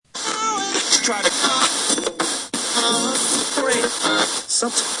try to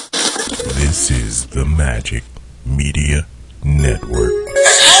This is the Magic Media Network.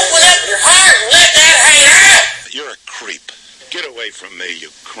 Open up your heart and let that hate out! You're a creep. Get away from me, you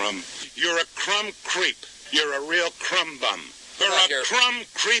crumb. You're a crumb creep. You're a real crumb bum. You're a crumb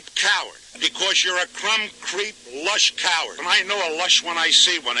creep coward. Because you're a crumb creep lush coward. And I know a lush when I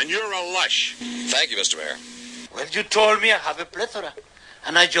see one, and you're a lush. Thank you, Mr. Mayor. Well, you told me I have a plethora.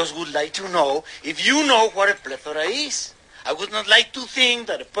 And I just would like to know if you know what a plethora is. I would not like to think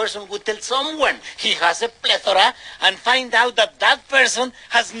that a person would tell someone he has a plethora and find out that that person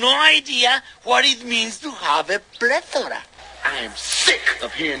has no idea what it means to have a plethora. I am sick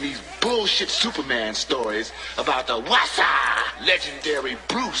of hearing these bullshit Superman stories about the Wassa legendary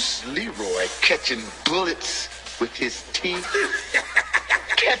Bruce Leroy catching bullets with his teeth.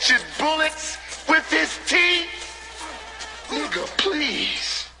 Catching bullets with his teeth? Nigga,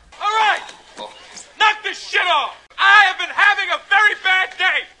 please. All right, knock this shit off. I have been having a very bad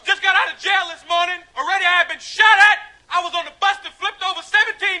day. Just got out of jail this morning. Already I have been shot at. I was on the bus that flipped over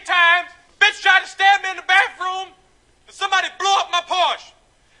 17 times. Bitch tried to stab me in the bathroom. And somebody blew up my Porsche.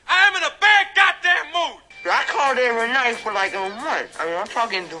 I am in a bad goddamn mood. I called every night for like a month. I mean, I'm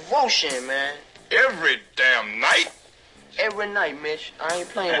talking devotion, man. Every damn night? Every night, Mitch. I ain't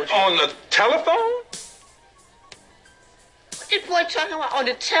playing with you. On the telephone? This boy talking about on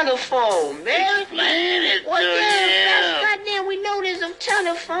the telephone, man. Explain it What to the hell? him. Goddamn, we know there's some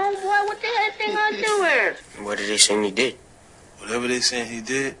telephone, boy. What the hell thing I doing? What did they say he did? Whatever they saying he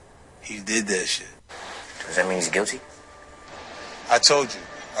did that shit. Does that mean he's guilty? I told you,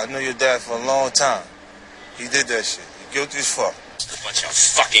 I knew your dad for a long time. He did that shit. He guilty as fuck. A bunch of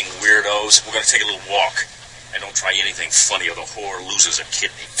fucking weirdos. We're gonna take a little walk. And don't try anything funny or the whore loses a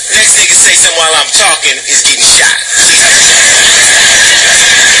kidney. Next nigga say something while I'm talking is getting shot.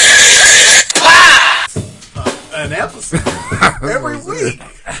 An episode every week.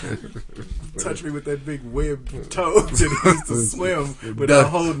 Touch me with that big webbed toe that he used to swim without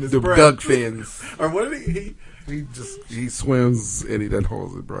holding his breath. Duck fins. Or what did he He swims and he doesn't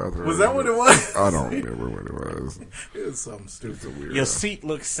hold his breath. was that what it was? I don't remember what it was. It was something stupid. Weird. Your seat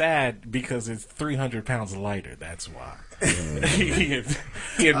looks sad because it's 300 pounds lighter. That's why. he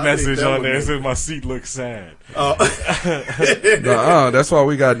had message on there that said my seat looks sad. That's why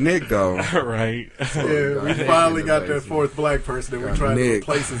we got Nick though. Right. Yeah, we finally got that fourth black person that we tried to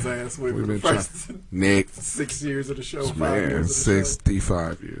replace his ass with for the first Nick 6 years of the show. 5 Man, years of the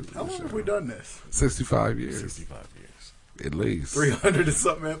 65 years. show. How long have we done this? 65 years. 65 years. At least 300 and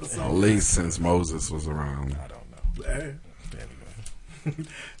something episodes. At least since Moses was around. I don't know. Hey.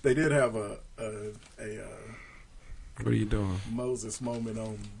 They did have a What are you doing? Moses moment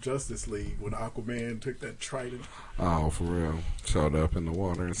on Justice League when Aquaman took that trident. Oh, for real. Showed up in the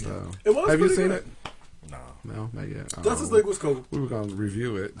water and stuff. It was Have you pretty seen good. it? No, not yet. Justice League was cool. We were going to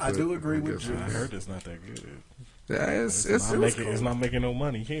review it. I do agree with you. I heard it's not that good. Yeah, It's not making no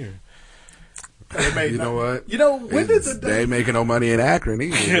money here. You know what? You know, when did the they ain't making no money in Akron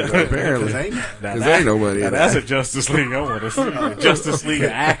either, apparently. Because ain't nobody in That's Akron. a Justice League I want to see. Justice League of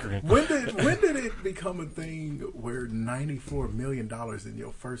Akron. When did it become a thing where $94 million in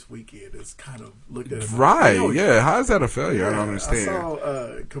your first weekend is kind of looked at as Right, a failure? yeah. How is that a failure? I don't I understand. saw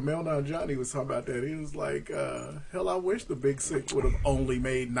Kamel Nanjiani was talking about that. He was like, hell, I wish the Big Six would have only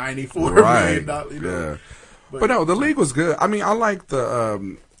made $94 million. You know? Yeah. But no, the league was good. I mean, I like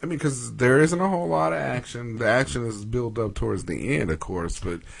the... because there isn't a whole lot of action. The action is built up towards the end, of course,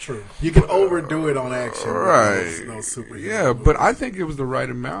 but... True. You can overdo it on action. Right. No superhero yeah, movies. but I think it was the right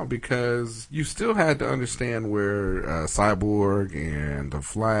amount because you still had to understand where Cyborg and The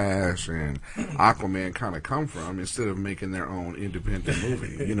Flash and Aquaman kind of come from instead of making their own independent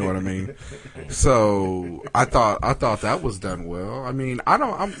movie. You know what I mean? So I thought that was done well. I mean,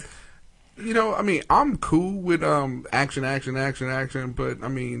 I'm cool with action, but I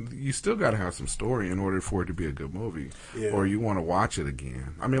mean, you still got to have some story in order for it to be a good movie, or you want to watch it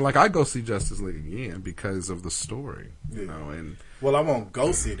again. I mean, like I go see Justice League again because of the story, you know. And well, I won't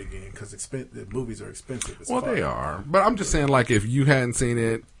go see it again because the movies are expensive. Well, they are, but I'm just saying, like, if you hadn't seen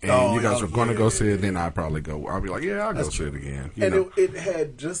it and you guys were going to go see it, then I'd probably go. I'll be like, yeah, I'll go see it again. And it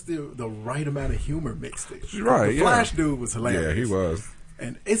had just the right amount of humor mixed in. Right, the Flash dude was hilarious. Yeah, he was.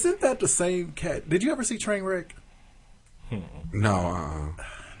 And isn't that the same cat? Did you ever see Trainwreck? No.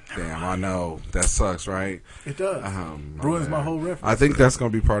 Damn, I know. That sucks, right? It does. Ruins my whole reference. I think that's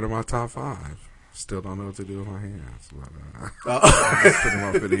going to be part of my top 5. Still don't know what to do with my hands. But, just put them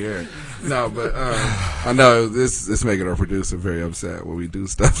up in the air. No, but I know this making our producer very upset when we do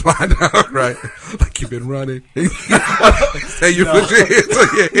stuff like that, right? Like you've been running. Hey, you put your hands on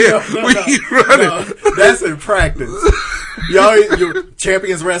your head when you running. No, that's in practice. Your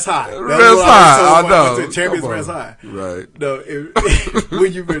champions rest high. Rest high. I know. Champions rest high. Right. No,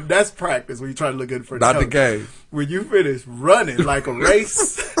 when that's practice when you try to look good for not the game. When you finish running like a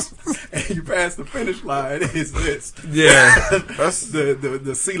race and you pass the finish line, it's this. Yeah, that's the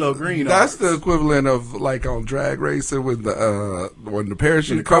CeeLo Green. That's the equivalent of like on drag racing when the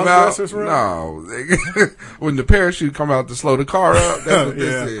parachute come out. No, when the parachute come out to slow the car up. That's what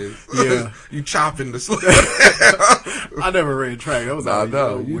this is. Yeah, you chopping the slow. I never ran track. That was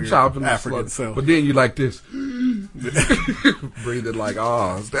you chopping African the slow. But then you like this. Breathing like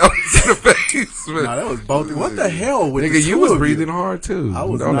that was in the face. No, that was both. What the hell with nigga? You was breathing hard too. I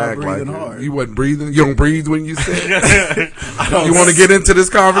was don't not act breathing like hard. You wasn't breathing. You don't breathe when you sing. You want to get into this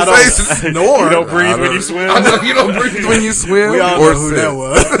conversation? You don't breathe when you swim. I know you don't breathe when you swim. We all know who that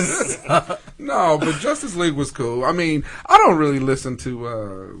was. No, but Justice League was cool. I mean, I don't really listen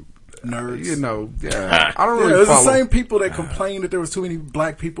to. Nerds, I don't really. It was follow. the same people that complained that there was too many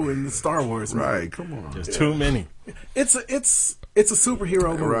black people in the Star Wars movie. Right? Come on, there's too many. It's a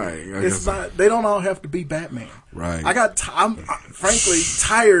superhero movie. Right? It's not. They don't all have to be Batman. Right. I'm frankly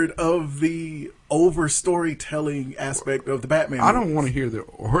tired of the over storytelling aspect of the Batman movie. I don't want to hear the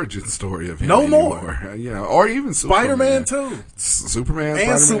origin story of him no anymore. more. Or even Spider-Man too. Superman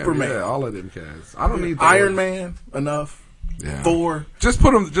and Superman. Yeah, all of them cats. I don't need Iron Man enough. Yeah. Thor. Just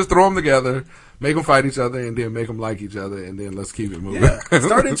throw them together, make them fight each other, and then make them like each other, and then let's keep it moving. Yeah.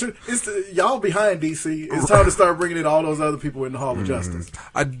 Y'all behind DC. It's time to start bringing in all those other people in the Hall of Justice.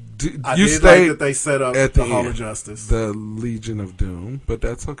 I did like that they set up at the Hall of Justice, the Legion of Doom, but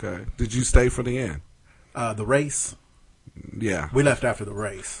that's okay. Did you stay for the end? The race. Yeah, we left after the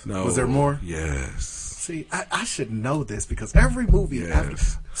race. No, was there more? Yes. See, I should know this because every movie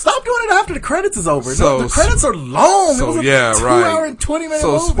stop doing it after the credits is over. So, the credits are long. So, it was a 2 hour and 20-minute movie.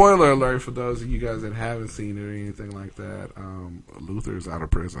 So spoiler alert for those of you guys that haven't seen it or anything like that. Luther's out of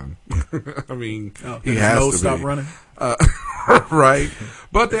prison. I mean, he has to stop running. Right.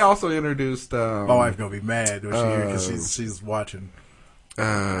 But they also introduced. My wife's gonna be mad when she hears because she's watching.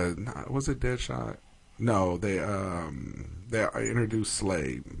 Was it Deadshot? No, they introduced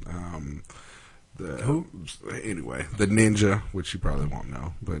Slade. Who? Anyway, the ninja, which you probably won't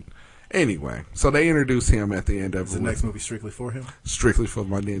know, but anyway, so they introduced him at the end of the next movie. Strictly for him. Strictly for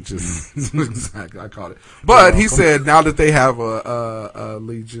my ninjas. Exactly, I caught it. But he said now that they have a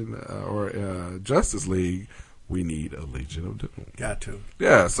Legion or a Justice League, we need a Legion of Doom. Got to.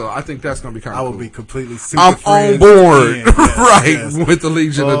 Yeah, so I think that's going to be kind of cool. I will be completely super I'm on board, yes. with the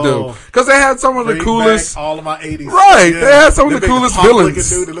Legion of Doom. Because they had some of the coolest... all of my 80s. Right, they had some of the coolest villains.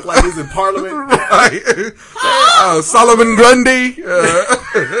 Dude that looked like he's in Parliament. Right. Solomon Grundy.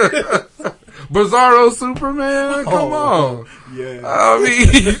 Bizarro Superman. Come on. Yeah. I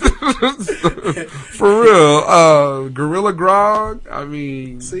mean, for real. Gorilla Grodd. I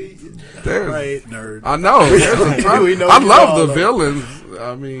mean, see, there's nerd. I know. I love the villains.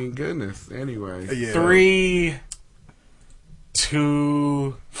 I mean, goodness. Anyway, 3,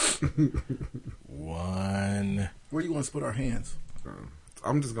 2, 1. Where do you want to put our hands?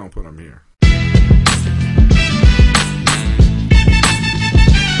 I'm just gonna put them here.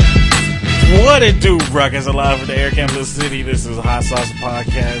 What it do, Ruckus? Alive from the Air Capital City. This is Hot Sauce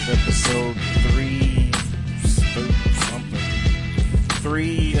Podcast, episode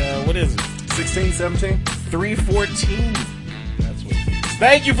 3. What is it? 16, 17? 314. That's what it is.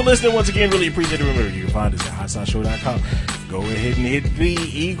 Thank you for listening once again. Really appreciate it. Remember, you can find us at hotsauceshow.com. Go ahead and hit the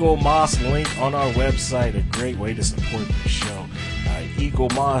Eagle Moss link on our website. A great way to support the show. Eagle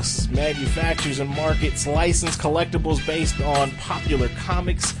Moss manufactures and markets licensed collectibles based on popular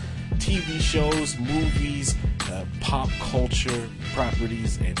comics, TV shows, movies, pop culture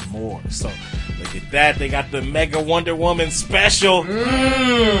properties, and more. So look at that. They got the Mega Wonder Woman special.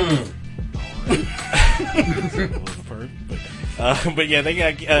 But yeah, they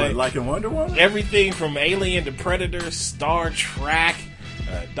got like in Wonder Woman? Everything from Alien to Predator, Star Trek,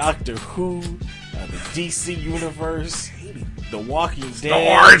 Doctor Who, the DC Universe, The Walking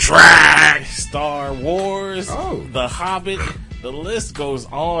Dead, Star Trek, Star Wars, The Hobbit. The list goes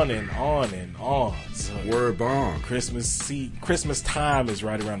on and on and on. So word bomb. Christmas time is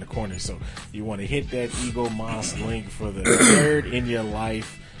right around the corner, so you want to hit that Eagle Moss link for the nerd in your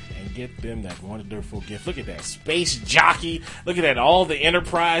life and get them that wonderful gift. Look at that Space Jockey. Look at that, all the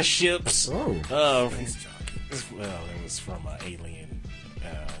Enterprise ships. Space Jockey. Well, it was from Alien.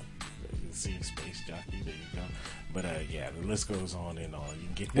 See, Space jockey. There you go. But yeah, the list goes on and on. You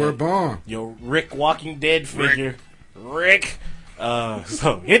can get We're born. Your Rick Walking Dead figure, Rick.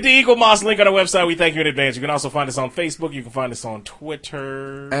 So hit the Eagle Moss link on our website. We thank you in advance. You can also find us on Facebook. You can find us on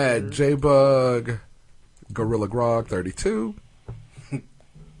Twitter at JBug Gorilla Grog 32.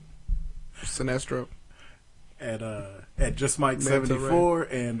 Sinestro. At Just Mike 74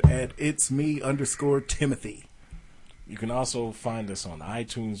 and at It's Me _Timothy. You can also find us on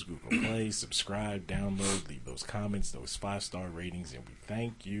iTunes, Google Play. Subscribe, download, leave those comments, those 5-star ratings, and we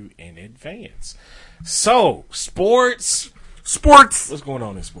thank you in advance. So, sports. What's going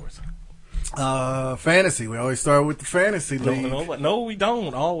on in sports? Fantasy. We always start with the fantasy league. No, we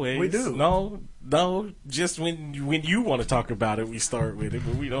don't always. We do. No. Just when you want to talk about it, we start with it,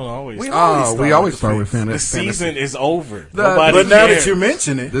 but we don't always. We always start with fantasy. The season is over. But now that you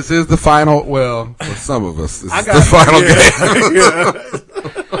mention it, this is the final. Well, for some of us, this is the final game.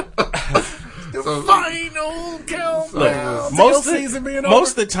 Final countdown. Most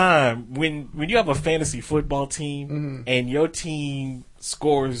of the time, when you have a fantasy football team and your team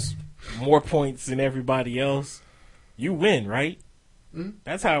scores more points than everybody else, you win, right?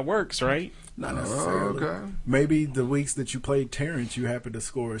 That's how it works, right? Not necessarily. Okay. Maybe the weeks that you played Terrence, you happen to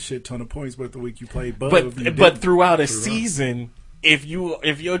score a shit ton of points, but the week you played Bub, but throughout a season, if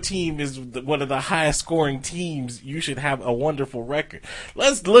your team is one of the highest scoring teams, you should have a wonderful record.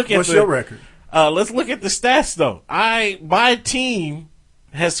 Let's look at your record? Let's look at the stats though. My team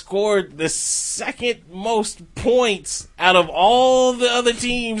has scored the second most points out of all the other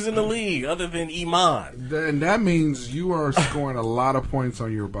teams in the league, other than Iman. Then that means you are scoring a lot of points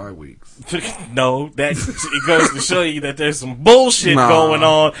on your bye weeks. No, it goes to show you that there's some bullshit going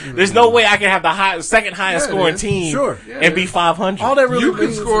on. There's no way I can have the second highest scoring team and be 500. All that really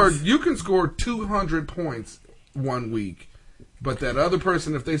you can score 200 points one week. But that other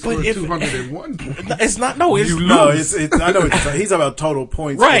person, if they score 201 points, it's not. No, it's I know he's about total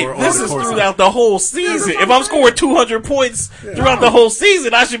points. Right. This is throughout the whole season. If I'm scoring 200 points throughout the whole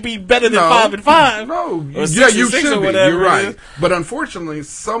season, I should be better than 5-5. No, you should be. You're right. But unfortunately,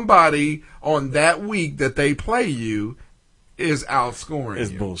 somebody on that week that they play you is outscoring. It's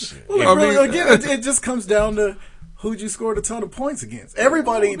bullshit. Well, again, it just comes down to who'd you scored a ton of points against?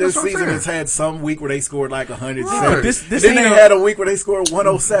 Everybody this season has had some week where they scored like 100. Right. Then they had a week where they scored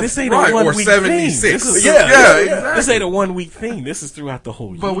 107. This ain't a 1 week 76. thing. This ain't a 1 week thing. This is throughout the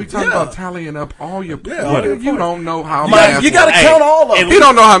whole year. But we talk about tallying up all your points. You don't know how math works. You got to count all of them. You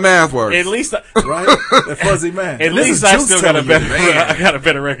don't know how math works. At least, right? That fuzzy math. At least I still got I got a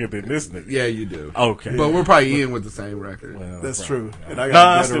better record than this nigga. Yeah, you do. Okay. But we're probably in with the same record. Well, that's true. And I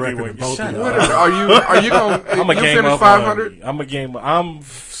got a better record than both of you. Are you going to finish 500? I'm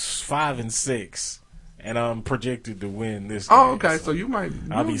 5-6, and I'm projected to win this. Oh, okay. So you might.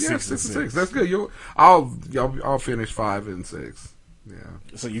 I'll be 6-6. That's good. I'll finish 5-6. Yeah.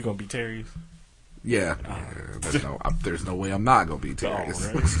 So you gonna be Terry's? Yeah. There's no way I'm not gonna be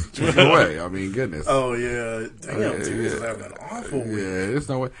Terry's. There's no way. I mean, goodness. Oh yeah. Damn, Terry's having an awful week. Yeah, there's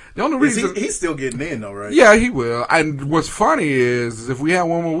no way. The only reason he's still getting in though, right? Yeah, he will. And what's funny is if we had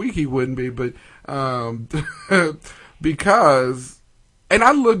one more week, he wouldn't be. But because, and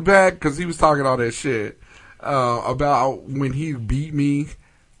I look back because he was talking all that shit about when he beat me.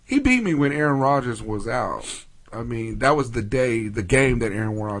 He beat me when Aaron Rodgers was out. I mean, that was the game that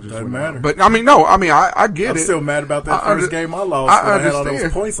Aaron Rodgers doesn't went matter. Out. But I mean, no, I mean, I get I'm it. I'm still mad about that first game I lost. I had all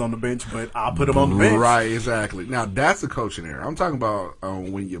those points on the bench, but I put them on the bench. Right, exactly. Now that's a coaching error. I'm talking about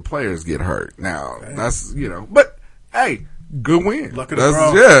when your players get hurt. Now that's but hey, good win. Luck of the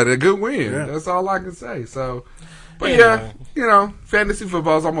draw. A good win. Yeah. That's all I can say. So. But fantasy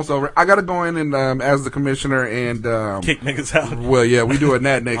football is almost over. I got to go in and as the commissioner and kick niggas out. Well, yeah, we doing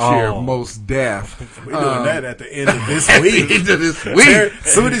that next year. Most deaf. We doing that at the end of this week.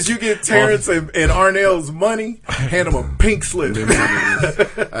 As soon as you get Terrence and Arnell's money, hand them a pink slip.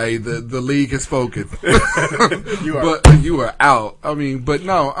 Hey, the league has spoken. You are out. I mean, but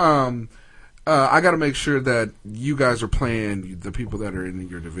no. I got to make sure that you guys are playing the people that are in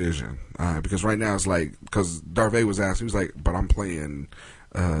your division. Because right now it's like, because Darvey was asking, he was like, but I'm playing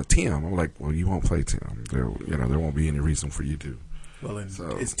Tim. I'm like, well, you won't play Tim. There won't be any reason for you to. Well,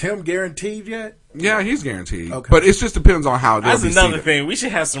 is Tim guaranteed yet? Yeah, he's guaranteed. Okay. But it just depends on how they'll That's be another seated. thing. We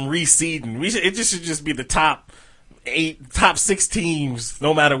should have some reseeding. It should just be the top 6 teams,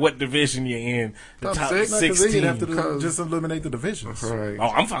 no matter what division you're in. The top 6 teams. You'd have to just eliminate the divisions. Right. Oh,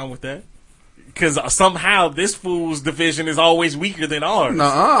 I'm fine with that. Because somehow this fool's division is always weaker than ours.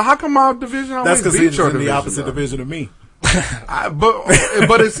 How come our division always beats your division? That's because he's in the opposite division of me.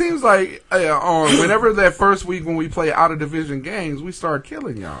 But it seems like whenever that first week when we play out of division games, we start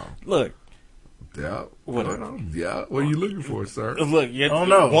killing y'all. Look, Yeah. Whatever. Yeah. What are you looking for, sir? Look, you I don't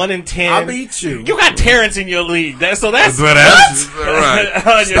know. 1 in 10. I beat you. You got Terrence in your league. That's what right.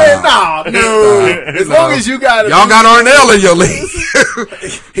 No. As long as you got it. Y'all got Arnell in your league.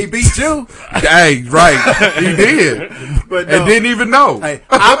 He beat you. Hey, right. He did. But and didn't even know. Hey,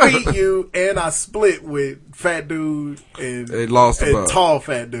 I beat you and I split with fat dude and lost and tall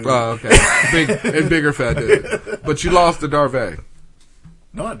fat dude. Oh, okay. Bigger fat dude. But you lost to Darvey.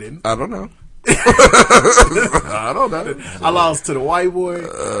 No, I didn't. I don't know. I don't know. I lost to the white boy.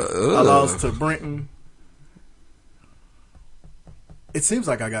 I lost to Brenton. It seems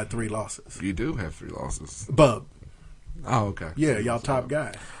like I got 3 losses. You do have 3 losses. Bub. Oh, okay. Yeah, y'all top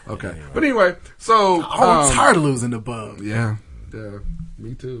guy. Okay. But anyway, so... I'm tired of losing to Bub. Yeah. Yeah.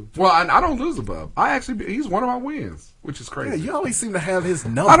 Me too. Well, I don't lose to Bub. He's one of my wins, which is crazy. Yeah, you always seem to have his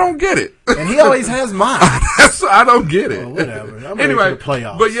number. I don't get it. And he always has mine. I don't get it. Well, whatever. I'm anyway, ready for the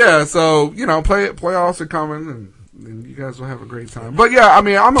playoffs. But yeah, so, playoffs are coming and you guys will have a great time. But yeah, I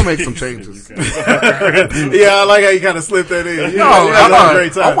mean, I'm going to make some changes. Yeah, I like how you kind of slipped that in.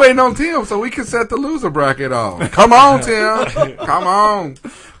 I'm waiting on Tim so we can set the loser bracket off. Come on, Tim. Come on.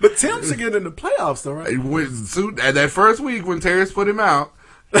 But Tim should get in the playoffs, though, right? That first week when Terrence put him out,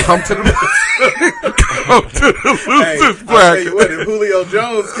 come to the losers bracket. I'll tell you what, if Julio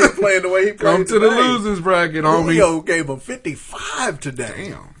Jones kept playing the way he played come to the losers bracket, homie. Julio gave him 55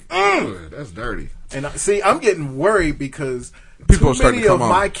 today. Damn. That's dirty. And see, I'm getting worried because People too many of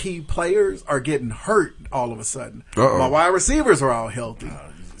my key players are getting hurt all of a sudden. My wide receivers are all healthy.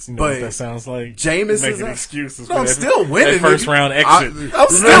 You know what that sounds like? Jameis making excuses. No, I'm still winning. That first round exit. I'm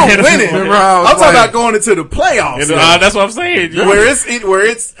still winning. I'm talking about going into the playoffs. That's what I'm saying. Where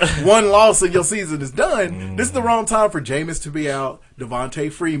it's one loss and your season is done. This is the wrong time for Jameis to be out.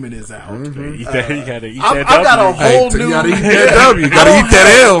 Devontae Freeman is out. You gotta eat that W. I got a whole new. You gotta eat that W. You gotta eat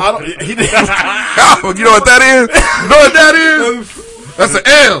that L. You know what that is? You know what that is? That's an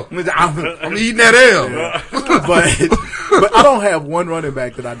L. I'm eating that L. But I don't have one running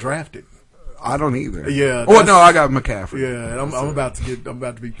back that I drafted. I don't either. Yeah. Oh no, I got McCaffrey. Yeah, I'm about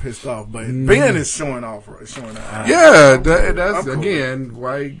to be pissed off. But Ben is showing off. Yeah, that's cool. Again,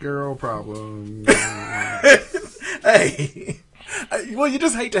 white girl problem. Hey. Well, you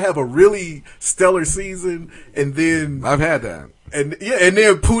just hate to have a really stellar season and then I've had that. And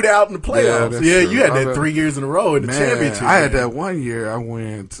then put out in the playoffs. Yeah, you had that 3 years in a row in the championship. I had that 1 year. I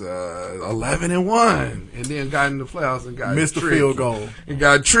went 11-1 and then got in the playoffs and got missed the field goal. And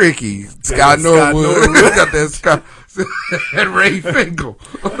got tricky. Scott Norwood got that Scott and Ray Finkel.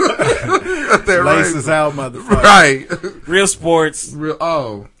 Laces out, motherfucker. Right. Real sports.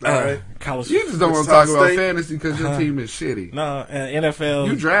 All right. College. You just don't want to talk about fantasy because your team is shitty. No, NFL.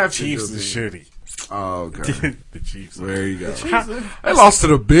 You drafted Chiefs is shitty. Oh, okay. The Chiefs. There you go. They lost to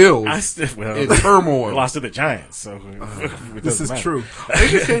the Bills in turmoil. Lost to the Giants. So this is true. They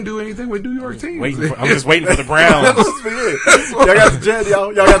just can't do anything with New York teams. I'm just waiting for the Browns. That must be it. Y'all got the Jets.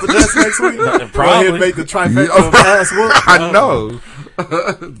 Y'all got the Jets next week. Probably Go ahead and make the trifecta of ass whoop. I know.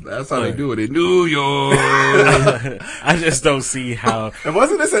 That's how they do it in New York. I just don't see how. And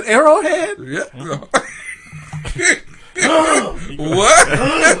wasn't this an Arrowhead? Yeah. What?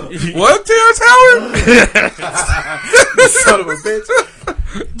 What, Terrence Howard? Son of a bitch.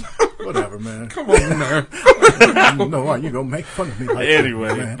 Whatever, man. Come on, man. No, why you gonna make fun of me? Like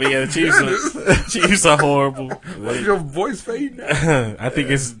anyway, that, but yeah, the Chiefs are horrible. What's your voice fading now? I think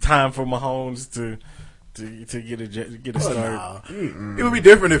it's time for Mahomes to get a start. Nah. It would be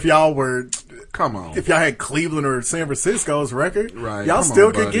different if y'all were. Come on. If y'all had Cleveland or San Francisco's record, right? Y'all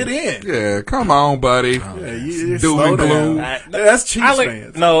still could get in. Yeah, come on, buddy. Yeah, you doom and gloom. That's Chiefs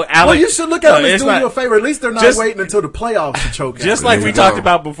fans. No, Alex. Well, you should look at them as doing you a favor. At least they're not waiting until the playoffs to choke. Just like we talked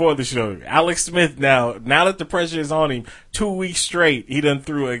about before the show. Alex Smith now that the pressure is on him, 2 weeks straight, he done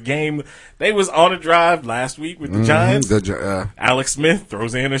threw a game. They was on a drive last week with the Giants. Alex Smith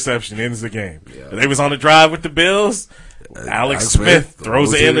throws an interception, ends the game. Yeah. They was on a drive with the Bills. Alex Smith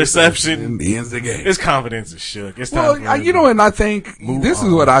throws an interception, ends the game. His confidence is shook. It's time and I think this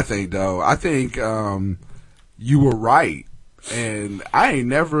is what I think though. I think you were right, and I ain't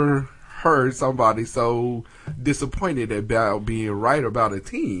never heard somebody so disappointed about being right about a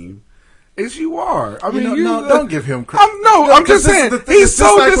team as you are. I mean, don't give him credit. I'm just saying he's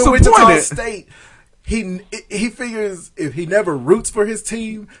so disappointed. State. he figures if he never roots for his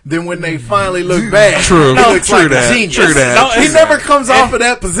team, then when they finally look bad, True. he looks True like that. a genius. True that. He never comes off of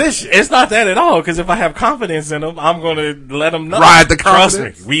that position. It's not that at all, because if I have confidence in him, I'm going to let him know. Ride the Trust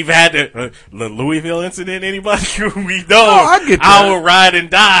confidence. me. We've had the Louisville incident. Anybody we know, No, I get that. I will ride and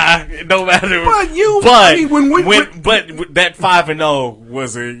die no matter. But that 5-0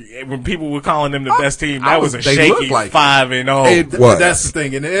 was when people were calling them the best team. That was a shaky 5-0. That's the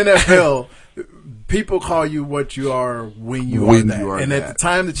thing in the NFL. People call you what you are when you are that. And at the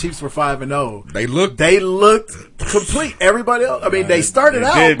time the Chiefs were 5-0, they looked complete. Everybody else, I mean, they started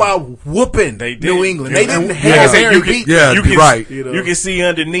out by whooping New England. They didn't have Aaron beat. You can see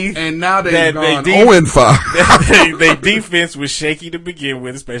underneath. And now they've gone 0-5. Their defense was shaky to begin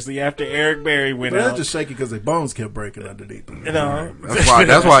with, especially after Eric Berry went out. They're just shaky because their bones kept breaking underneath them.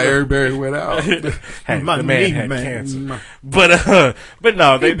 That's why Eric Berry went out. Hey, the man had cancer. But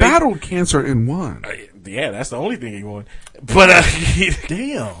no, they battled cancer and won. Yeah, that's the only thing he won. But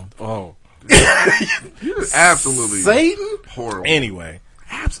damn. Oh, absolutely Satan. Horrible. Anyway,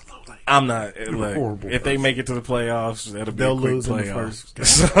 absolutely. I'm not. Look, horrible if they make it to the playoffs, they'll lose in the first game.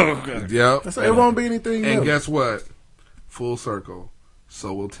 So, yep. It won't be anything. And else. Guess what? Full circle.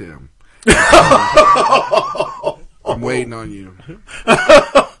 So will Tim. I'm waiting on you.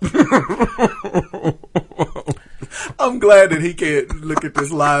 I'm glad that he can't look at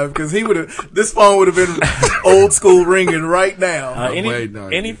this live because this phone would have been old school ringing right now.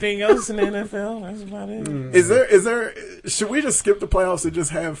 Anything else in the NFL? That's about it. Is there? Should we just skip the playoffs and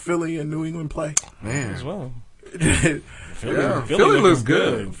just have Philly and New England play? Man, as well. Philly looks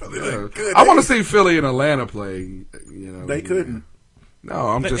good. Philly look good. I want to see Philly and Atlanta play. They couldn't. No,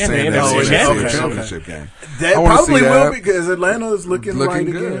 I'm just saying that's a championship game. That probably will because Atlanta is looking right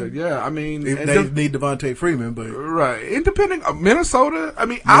good. again. Yeah, I mean, they need Devontae Freeman, but right. Independent Minnesota. I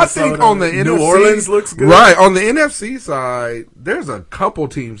mean, I think on the New NFC, Orleans looks good. Right on the NFC side, there's a couple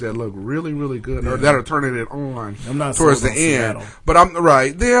teams that look really, really good or that are turning it on. I'm not towards sold the on end, Seattle. but I'm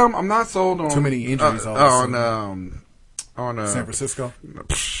not sold on too many injuries on San Francisco.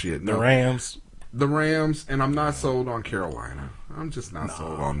 Shit, the Rams. The Rams, and I'm not sold on Carolina. I'm just not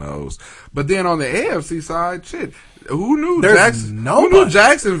sold on those. But then on the AFC side, shit, who knew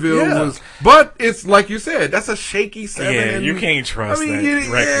Jacksonville was? But it's like you said, that's a shaky 7. Yeah, you can't trust that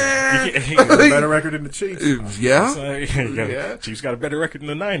record. You got a better record than the Chiefs. Yeah. Chiefs got a better record than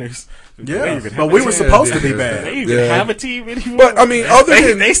the Niners. Yeah, but we were supposed to be bad. They even have a team anymore. But I mean,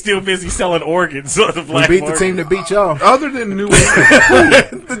 they still busy selling organs. We beat the team that beat y'all. Other than New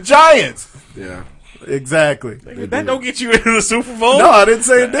England, the Giants. Yeah. Exactly. That don't get you into the Super Bowl. No, I didn't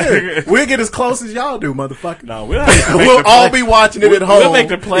say it did. We'll get as close as y'all do, motherfucker. No, we'll all be watching it at home. We'll make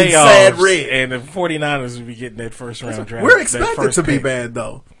the playoffs. Sad red. And the 49ers will be getting that first round draft. We're expected to be bad,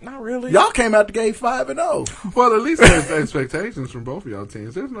 though. Not really. Y'all came out the gate 5-0. Well, at least there's expectations from both of y'all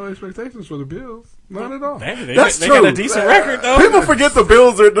teams. There's no expectations for the Bills. None at all. That's they true. got a decent record, though. People forget the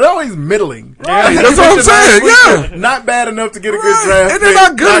Bills they're always middling. Right. That's what I'm saying. Yeah. Not bad enough to get a good draft. And they're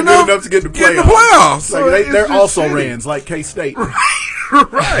not good enough to get the playoffs. Like, they're also Rans, like K-State.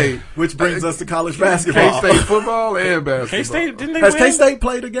 Right. Which brings us to college basketball. K-State football and basketball. K-State, didn't they Has win? K-State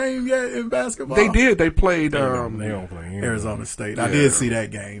played a game yet in basketball? They did. They played they don't play Arizona State. I did see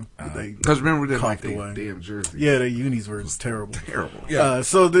that game. Because remember, they like the damn jersey. Yeah, the unis were terrible. Terrible. Yeah.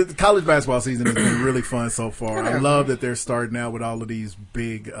 So the college basketball season has been really fun so far. I love that they're starting out with all of these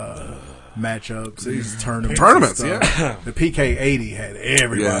big matchups, these tournaments. Yeah. The PK80 had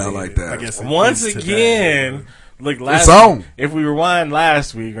everybody. Yeah, I like that. I guess once again. Look, if we rewind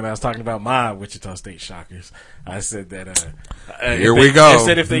last week when I was talking about my Wichita State Shockers, I said that here we go. I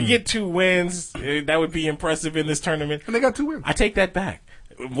said if they get 2 wins, that would be impressive in this tournament. And they got 2 wins. I take that back.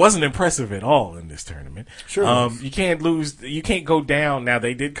 It wasn't impressive at all in this tournament. Sure. You can't lose. You can't go down. Now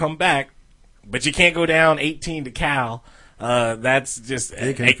they did come back, but you can't go down 18 to Cal. That's just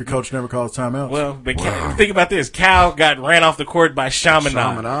if your coach never calls timeout. Well, but think about this: Cal got ran off the court by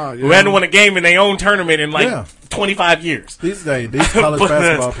Chaminade, who yeah. hadn't won a game in their own tournament in 25 years. These college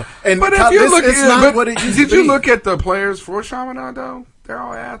basketball players. But if you look, did you look at the players for Chaminade though? They're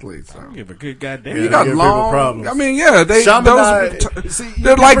all athletes. So. I don't give a good goddamn. You got long problems. I mean, yeah, they're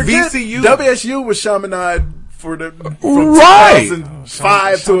like VCU. WSU was Chaminade from right.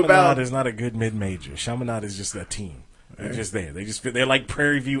 2005 to about. Chaminade is not a good mid-major. Chaminade is just a team. They're just there. They're like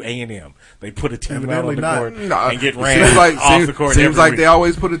Prairie View A&M. They put a team out on the court and get ran off the court. Seems like they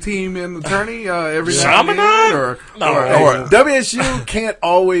always put a team in the tourney every Chaminade. WSU can't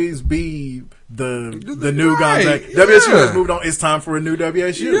always be the new Gonzaga. WSU has moved on. It's time for a new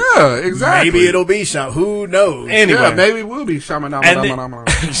WSU. Yeah, exactly. Maybe it'll be Sham. Who knows? Anyway, yeah, maybe it will be Shamanama.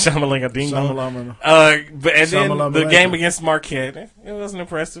 Shamalinga Ding Dong. Then the game against Marquette, it wasn't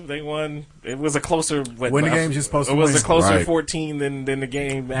impressive. They won. It was a closer. Win the games you're supposed to win. It was a closer 14 than the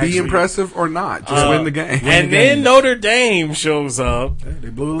game. Actually. Be impressive or not, just win the game. And then Notre Dame shows up. They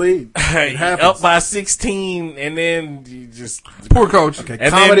blew the lead. Up by 16, and then you just poor coach. Okay,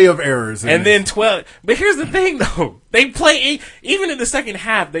 comedy of errors. And then 12. But here's the thing, though. They play even in the second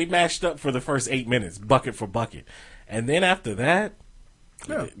half. They matched up for the first 8 minutes, bucket for bucket, and then after that,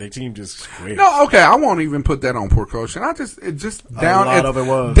 the team just quit. No, okay, I won't even put that on poor coaching. It just down. A lot of it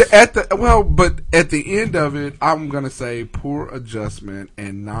was but at the end of it, I'm gonna say poor adjustment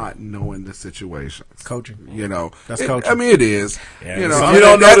and not knowing the situations. Coaching, that's coaching. I mean, it is. Yeah, you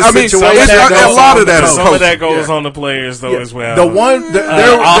don't know the situation. A lot of that is some of that goes on the players though as well. The one,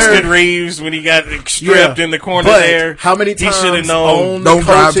 Austin Reeves when he got stripped in the corner there. How many times he should have known? Don't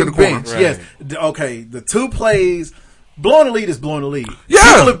drive to the corner. Bench. Right. Yes. Okay. The 2 plays. Blowing a lead is blowing a lead. Yeah,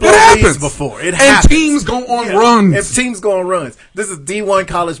 people have blown it happens leads before. It happens. And teams go on runs. And teams go on runs. This is D1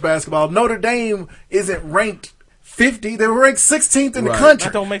 college basketball. Notre Dame isn't ranked 50. They were ranked 16th in the country.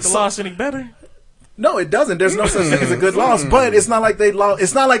 That don't make the loss any better. No, it doesn't. There's no such thing as a good loss. But it's not like they lost.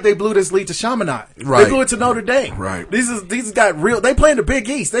 It's not like they blew this lead to Chaminade. Right. They blew it to Notre Dame. Right. These got real. They play in the Big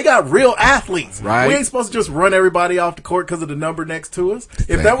East. They got real athletes. Right. We ain't supposed to just run everybody off the court because of the number next to us.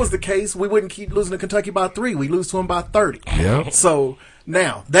 If that was the case, we wouldn't keep losing to Kentucky by 3. We lose to them by 30. Yeah. So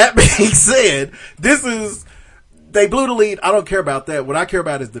now that being said, they blew the lead. I don't care about that. What I care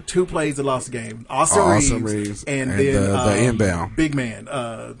about is the 2 plays that lost the game. Austin Reeves and then the inbound big man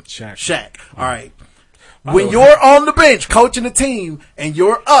Shaq. All right. When you're on the bench coaching the team and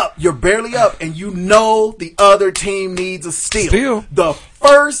you're barely up, and you know the other team needs a steal. The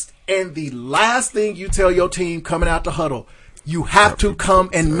first and the last thing you tell your team coming out the huddle, you have to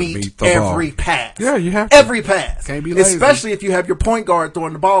come and meet every pass. Yeah, you have to. Every pass. Can't be lazy. Especially if you have your point guard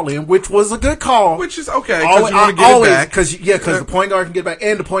throwing the ball in, which was a good call. Which is okay, because you want to get it back. Because the point guard can get back,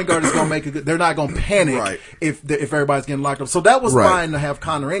 and the point guard is going to make a good. They're not going to panic if everybody's getting locked up. So that was fine to have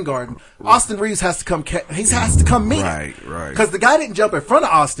Connor Ingarden. Austin Reeves has to come. He has to come meet. Right. Because the guy didn't jump in front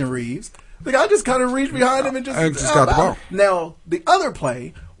of Austin Reeves. The guy just kind of reached behind him and just got the ball. Now the other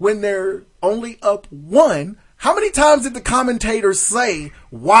play, when they're only up 1. How many times did the commentators say,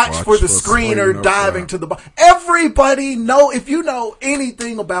 watch for the screener diving to the ball? Everybody know, if you know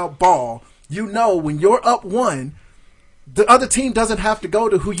anything about ball, you know when you're up 1, the other team doesn't have to go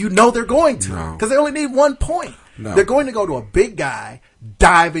to who you know they're going to. Because they only need 1 point. No. They're going to go to a big guy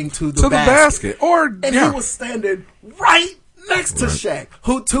diving to the basket. He was standing right next to Shaq,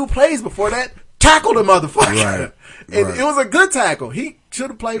 who 2 plays before that tackled a motherfucker. It was a good tackle. He should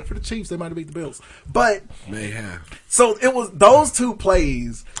have played for the Chiefs. They might have beat the Bills. But may have. So it was those 2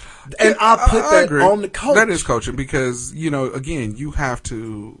 plays, and I put that on the coach. That is coaching because, again, you have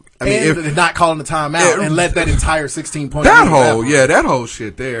to. If not calling the timeout and let that entire 16-point that whole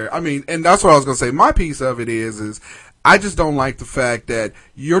shit there. I mean, and that's what I was going to say. My piece of it is I just don't like the fact that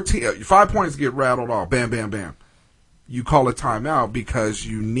your 5 points get rattled off. Bam, bam, bam. You call a timeout because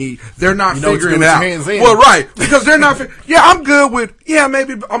they're not figuring it out. Well, right. Because they're not, I'm good with,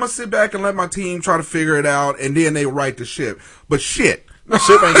 maybe I'm going to sit back and let my team try to figure it out and then they right the ship. But shit.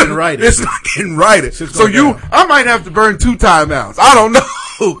 Ship ain't getting righted. It's not getting righted. So I might have to burn 2 timeouts. I don't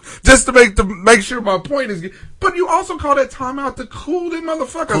know. Just to make sure my point is, but you also call that timeout to cool them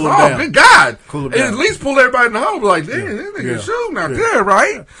motherfuckers off. Good God. Cool them down. And at least pull everybody in the huddle like, damn, this nigga shooting out there,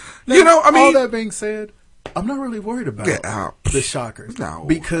 right? Now, all that being said, I'm not really worried about the Shockers. No.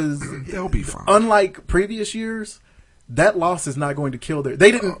 Because they'll be fine. Unlike previous years, that loss is not going to kill they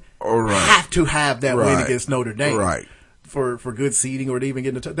didn't have to have that win against Notre Dame. Right. For good seeding or to even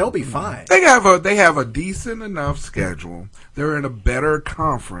get they'll be fine. They have a decent enough schedule. They're in a better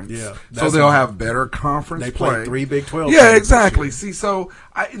conference. Yeah. So they'll have better conference They play. play 3 Big 12. Yeah, exactly. See, so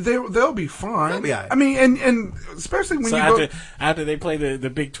they'll be fine. They'll be all right. I mean, and especially when after they play the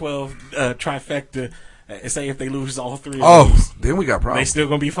Big 12 trifecta. Say if they lose all 3 of those, then we got problems. They still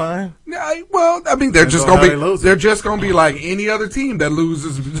gonna be fine? Yeah, well, I mean, they're just gonna be like any other team that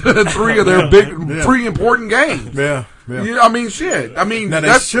loses 3 of their three important games. Yeah. I mean, shit. I mean, now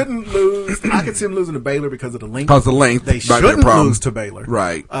they shouldn't lose. I could see them losing to Baylor because of the length. Because the length, they shouldn't lose to Baylor,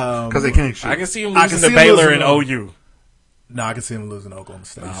 right? Because they can't shoot. I can see them losing to Baylor and OU. No, I can see him losing to Oklahoma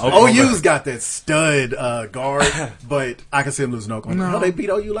State. OU's got that stud guard, but I can see him losing to Oklahoma. No, they beat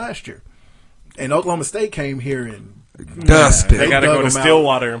OU last year. And Oklahoma State came here and Dusted. They got to go to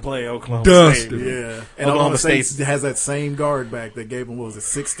Stillwater and play Oklahoma Dusted. State. Yeah. And Oklahoma State has that same guard back that gave them, what was it,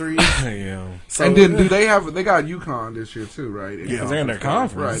 6'3"? Yeah. So, and then they got UConn this year too, right? Yeah, they're in their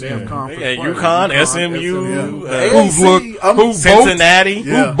conference. Right, they have conference. They got UConn, SMU, Cincinnati.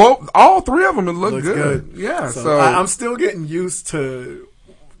 Yeah. All three of them look good. Yeah. So I'm still getting used to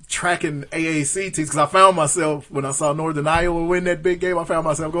tracking AAC teams because I found myself when I saw Northern Iowa win that big game. I found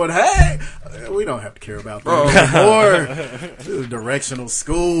myself going, "Hey, we don't have to care about that anymore." Directional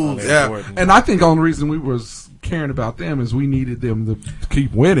schools, and I think the only reason we was caring about them is we needed them to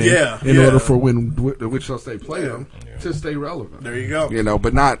keep winning, in order for when Wichita State play them to stay relevant. There you go.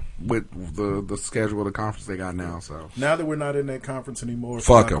 But not with the schedule of the conference they got now. So now that we're not in that conference anymore,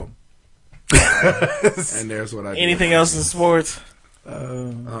 fuck them. And there's what I. Anything else in sports?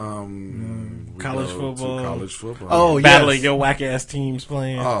 College football. Oh, battling your whack ass teams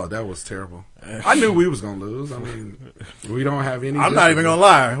playing. Oh, that was terrible. I knew we was gonna lose. I mean, we don't have any. I'm not even gonna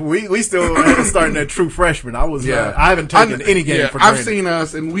lie. We still starting that true freshman. I haven't taken any game for granted. I've seen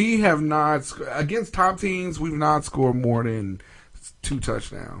us, and we have not against top teams. We've not scored more than 2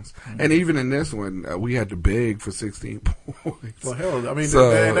 touchdowns, and even in this one, we had to beg for 16 points. Well, hell, I mean,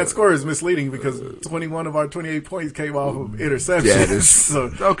 and that score is misleading because 21 of our 28 points came off of interceptions. Yeah, it is.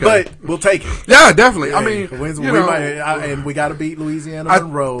 So, okay, but we'll take it. Yeah, definitely. Yeah, I mean, and we got to beat Louisiana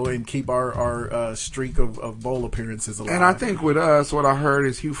Monroe and keep our streak of bowl appearances alive. And I think with us, what I heard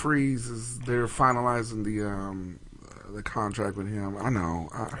is Hugh Freeze they're finalizing the contract with him. I know.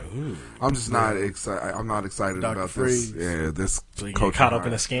 I'm just not excited. I'm not excited Dr. about Freeze. this. Yeah, this so coach caught up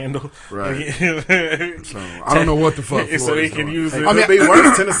in a scandal, right? So I don't know what the fuck. So he can use it. I mean, it'd be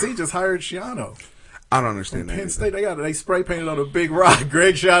worse. Tennessee just hired Shiano. I don't understand that. Penn State, they spray painted on a big rock.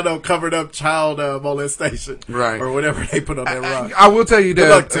 Greg Shiano covered up child molestation, right, or whatever they put on that rock. I will tell you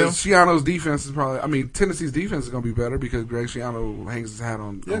that Shiano's defense is probably. I mean, Tennessee's defense is going to be better because Greg Shiano hangs his hat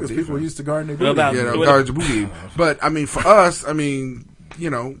on. Yeah, because people used to guard their booty. Guard your booty. But I mean, for us, I mean,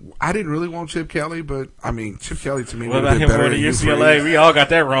 I didn't really want Chip Kelly, but I mean, Chip Kelly to me would have been better than UCLA. We all got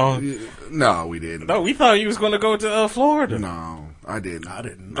that wrong. No, we didn't. No, we thought he was going to go to Florida. No. I didn't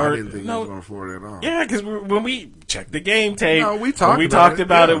think he was going to Florida at all. Yeah, because when we checked the game tape, we talked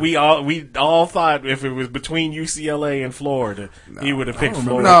about it. We all thought if it was between UCLA and Florida, he would have picked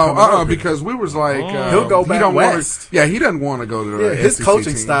Florida. No, because we was like, he'll go back west. He doesn't want to go to the his SEC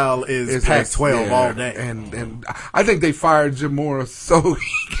coaching team. style is Pac-12 all day. And I think they fired Jim Morris so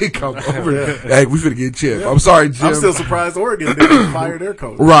he could come over. Hey, we finna get Chip. I'm sorry, Jim. I'm still surprised Oregon didn't fire their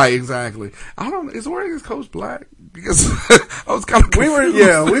coach. Right, exactly. Is Oregon's coach black? Because I was kind of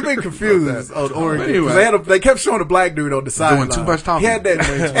confused. We've been confused on Oregon. Anyway. They kept showing a black dude on the sideline. Doing too much talking. He had that.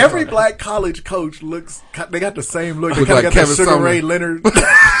 Every black college coach they got the same look. They kind of got that Sugar Ray Leonard.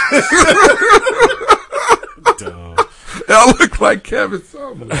 Y'all look like Kevin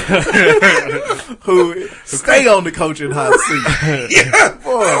Sumner. Who stay on the coaching hot seat. Yeah,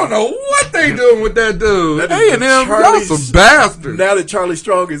 boy. I don't know what they doing with that dude. A&M, y'all some bastards. Now that Charlie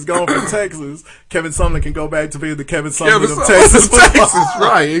Strong is gone from Texas, Kevin Sumner can go back to being the Kevin Sumner of Texas.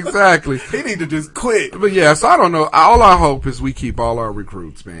 Right, exactly. He need to just quit. But yeah, so I don't know. All I hope is we keep all our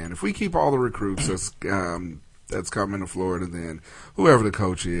recruits, man. If we keep all the recruits that's coming to Florida, then whoever the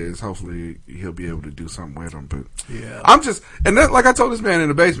coach is, hopefully he'll be able to do something with them. But yeah, I'm just, and that, like I told this man in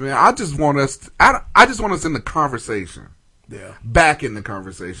the basement, I just want us in the conversation. Yeah, back in the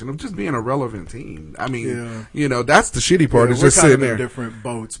conversation of just being a relevant team. I mean, that's the shitty part. Yeah, is just sitting there in different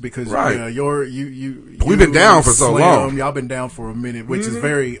boats because right. We've been down for so long. Y'all been down for a minute, which is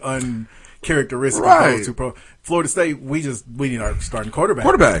very uncharacteristic of those Florida State, we need our starting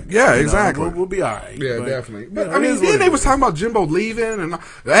quarterback. Yeah, exactly. We'll be all right. Yeah, definitely. But I mean, then they was talking about Jimbo leaving, and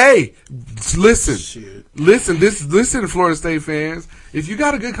hey, listen, listen, Florida State fans. If you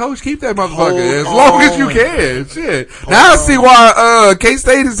got a good coach, keep that motherfucker as long as you can. Shit. Now I see why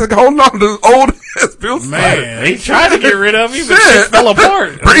K-State is holding on to old ass Bill Snyder. Man, they tried to get rid of him, but shit fell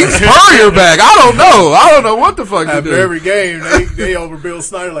apart. Bring Spurrier back. I don't know what the fuck to do. After every game, they over Bill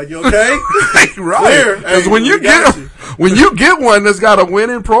Snyder like, you okay? Right. Because when you get one that's got a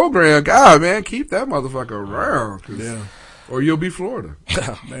winning program, God, man, keep that motherfucker around. Yeah. Or you'll be Florida.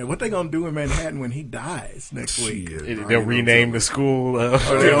 Man, what they gonna do in Manhattan when he dies next week? They'll rename the school.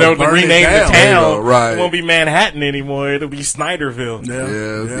 They'll rename the town. Right. It won't be Manhattan anymore. It'll be Snyderville.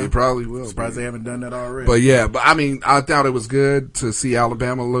 Yeah, they probably will. Surprised they haven't done that already. But I mean, I thought it was good to see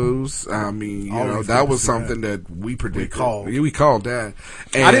Alabama lose. I mean, that was something that we predicted. We called that.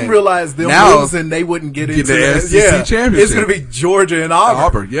 And I didn't realize them losing, they wouldn't get into the SEC championship. It's going to be Georgia and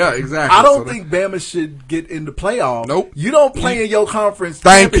Auburn. Yeah, exactly. I don't think Bama should get into playoff. Nope. You don't don't play in your conference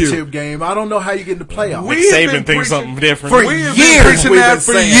championship game, I don't know how you get in the playoffs. Saban thinks something different. For years,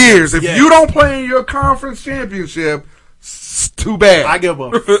 for years. If you don't play in your conference championship, it's too bad. I give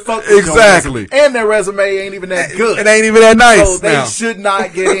a fuck. Exactly. And their resume ain't even that good. It ain't even that nice. So they should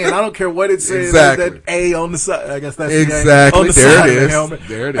not get in. I don't care what it says. Exactly. That A on the side. I guess that's exactly. On the there side it is. of the helmet.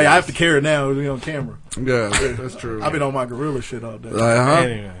 There it hey, is. I have to carry it now. It'll be on camera. Yeah, that's true. I've been on my gorilla shit all day.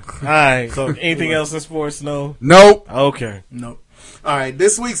 Anyway. All right. So anything else in sports? No. Nope. Okay. Nope. All right,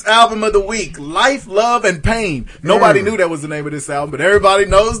 this week's album of the week, Life, Love, and Pain. Nobody knew that was the name of this album, but everybody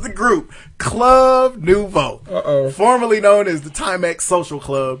knows the group, Club Nouveau. Formerly known as the Timex Social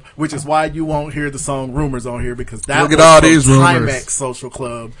Club, which is why you won't hear the song Rumors on here, because that Look was at all from these rumors. Timex Social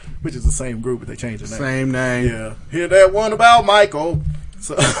Club, which is the same group, but they changed the name. Same name. Yeah. Hear that one about Michael.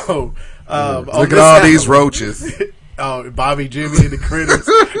 So, look at all these roaches. Oh, Bobby, Jimmy, and the Critters.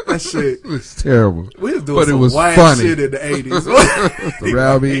 That shit. It's terrible. We was doing but some it was wild funny. shit in the 80s.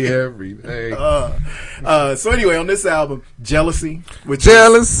 Around me every day. So anyway, on this album, Jealousy, which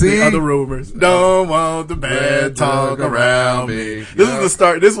Jealousy. is the other rumors. Don't want the bad talk around me. This is the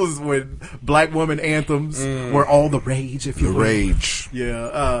start. This was when black woman anthems were all the rage, if you will. Rage.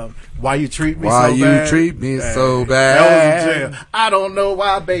 Yeah. Why you treat me Why so you bad. treat me so bad. That was a jam. I don't know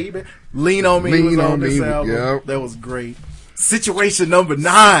why, baby. Lean on Me was on this album. Yep. That was great. Situation number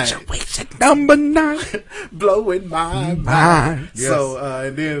 9. Number 9. Blowing my mind. Yes. So,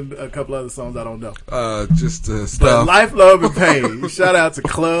 and then a couple other songs I don't know. Just But stuff. Life, Love, and Pain. Shout out to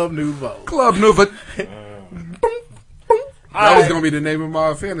Club Nouveau. Club Nouveau. That was gonna be the name of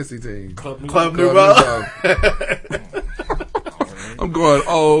my fantasy team. Club Nouveau. I'm going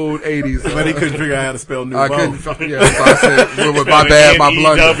old 80s. But he couldn't figure out how to spell Nouveau. I couldn't. Yeah, so I said, well, my bad, my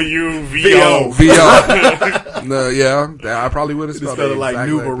blunder. N-E-W-V-O. V-O. No, yeah, I probably would have spelled it it like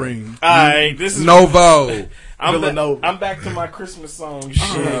exactly Nouveau. All right, this is Novo. I'm back to my Christmas song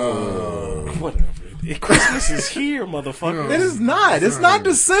shit. Whatever. Christmas is here, motherfucker. It is not. It's not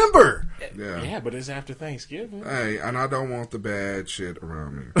December. Yeah, but it's after Thanksgiving. Hey, and I don't want the bad shit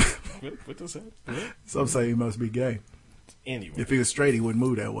around me. What does that? Some say he must be gay. Anyway. If he was straight, he wouldn't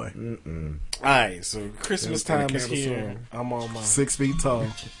move that way. All right, so Christmas time is here. I'm on my 6 feet tall.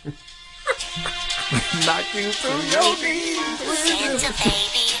 Knock you through your knees.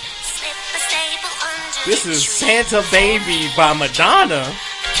 This is Santa Baby by Madonna.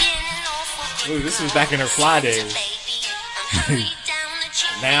 Ooh, this was back in her fly days.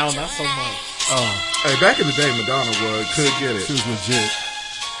 Now, not so much. Oh. Hey, back in the day, Madonna could get it. She was legit.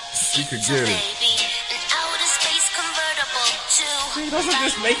 She could get it. Doesn't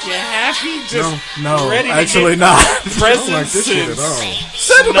this make you happy? Just no, ready to actually get not. Presents I don't like this shit at all.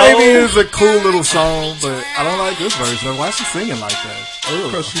 Santa Baby is a cool little song, but I don't like this version. Why is she singing like that?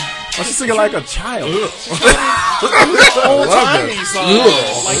 Why is she singing like a child? Old timey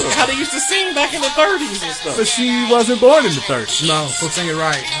songs, like how they used to sing back in the 30s and stuff. But she wasn't born in the 30s. No, so sing it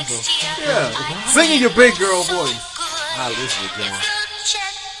right. Yeah, singing your big girl voice. Ah, this is good.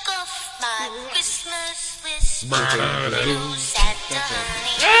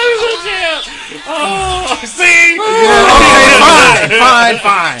 Oh, see?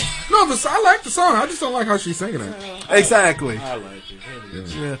 Fine. No, I like the song. I just don't like how she's singing it. Exactly. I like it.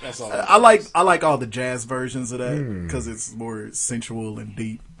 Yeah. That's all. I like all the jazz versions of that because it's more sensual and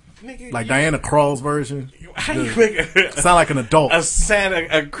deep. Nigga, like Diana Krall's version. How you make sound like an adult? A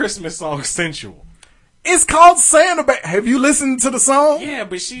Christmas song sensual. It's called Santa Baby. Have you listened to the song? Yeah,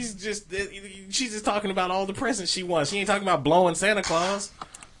 but she's just talking about all the presents she wants. She ain't talking about blowing Santa Claus.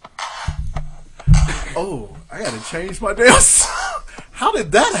 Oh, I gotta change my damn song. How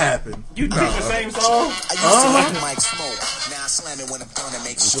did that happen? You picked the same song? I used to like Mike Smoke. Now I slam it when I'm gonna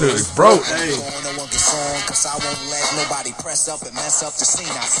make sure it's broke. Hey. No one gets on, cause I won't let nobody press up and mess up the scene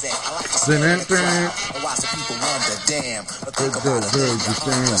I set. I like to stand in the crowd and watch the people wonder, damn. But think about it, I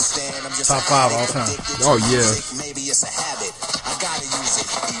understand. I'm just Top 5 all time. Oh, yeah. Maybe it's a habit. I gotta use it,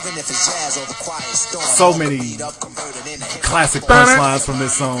 even if it's jazz or the quiet storm. So many classic punchlines from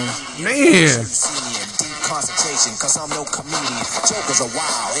this song. Man. Concentration, cause I'm no comedian. Jokers are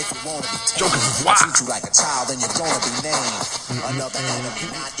wild if you wanna be tame. Jokers is wild. I treat you like a child and you're gonna be named another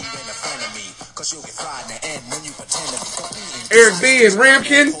enemy, not even a friend of me. Cause you'll get fried in the end when you pretend to be competing. Eric B and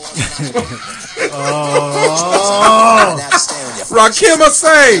Ramkin. Oh, Rakim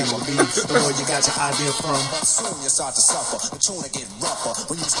say. You got your idea from. Soon you start to suffer. The tune get rougher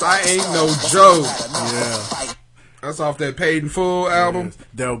when you I ain't no joke. Yeah. That's off that Paid in Full album. Yes.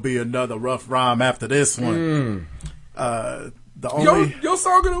 There'll be another rough rhyme after this one. The only your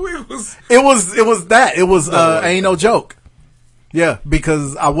song of the week was it was that. It was Ain't No Joke. Yeah,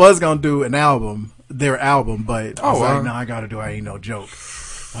 because I was gonna do an album their album, but I was like, no, I gotta do I Ain't No Joke.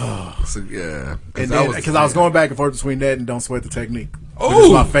 So, yeah. Because I was going back and forth between that and Don't Sweat the Technique. Oh,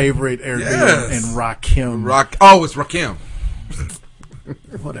 it's my favorite Eric B. and Rakim. It's Rakim.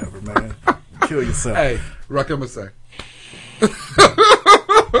 Whatever, man. Kill yourself. Hey, Rakim would say.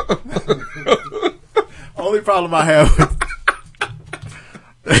 Only problem I have with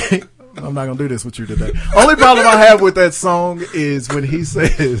I'm not gonna do this with you today. Only problem I have with that song is when he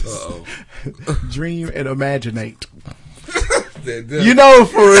says dream and imaginate. You know,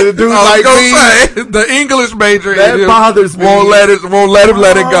 for a dude like me, the English major that bothers me. Won't let him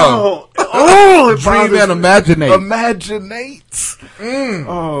let it go. Dream and imaginate. Imaginate.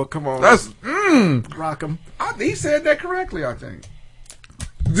 Oh, come on. That's rock 'em. He said that correctly, I think.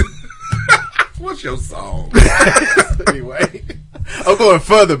 What's your song? Anyway, I'm going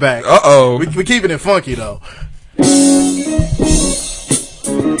further back. We're keeping it funky though.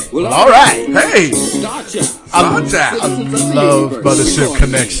 Well, all right. Hey, I love Mothership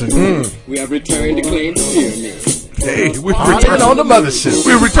Connection. We have returned to claim the pyramids. Hey, we returned on the Mothership.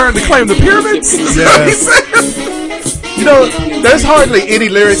 We returned to claim the pyramids. Yes. You know, there's hardly any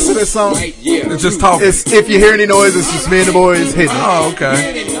lyrics to this song. It's just talking. If you hear any noise, it's just me and the boys hitting. Oh,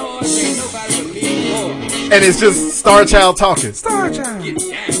 okay. And it's just Star Child talking. Star Child.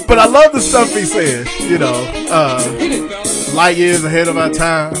 But I love the stuff he said. You know, light years ahead of our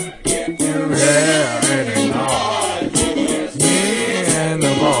time.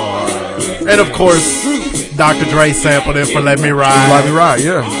 And of course, Dr. Dre sampled it for Let Me Ride. Let Me Ride,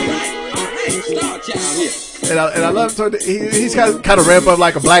 yeah. And I love he's kind of ramp up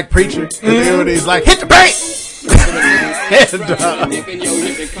like a black preacher. And he's like, hit the bank! And,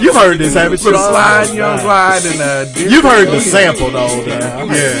 you've heard this, haven't you? Slide, young slide, and you've heard the sample though.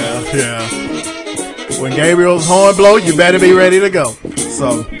 Yeah. When Gabriel's horn blow, you better be ready to go.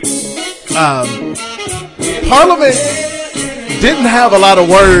 So, Parliament didn't have a lot of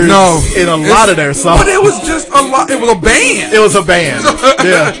words in a lot of their songs. But it was just a lot. It was a band. It was a band.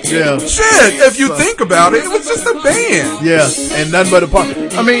 Yeah. Shit, if you think about it, it was just a band. Yeah, and nothing but a part.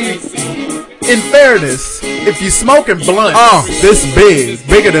 I mean, in fairness, if you smoking blunt this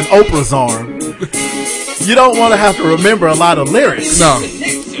bigger than Oprah's arm, you don't want to have to remember a lot of lyrics. No.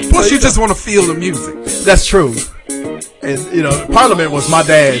 Plus, you just want to feel the music. That's true. And, you know, Parliament was my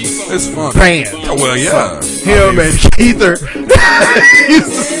dad's band. Oh, well, yeah. So, him and Keither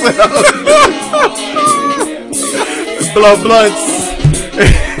used to blow blunts.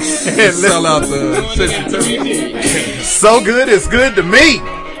 And sell out the 62. So good, it's good to me.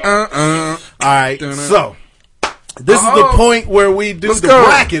 All right, so this is the point where we do the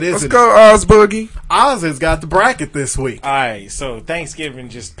bracket, isn't it? Let's go, Oz Boogie. Oz has got the bracket this week. All right, so Thanksgiving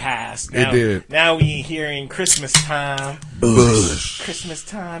just passed. It did. Now we hearing Christmas time. Bush. Christmas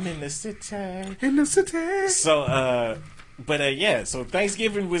time in the city. In the city. So, so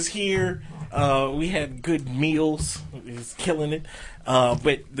Thanksgiving was here. We had good meals. It was killing it.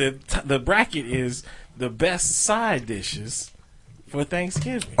 But the bracket is the best side dishes for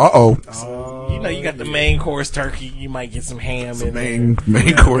Thanksgiving. So, you know, you got the main course turkey. You might get some ham in there.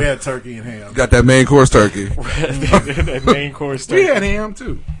 Main course. We had turkey and ham. Got that main course turkey. That main course turkey. We had ham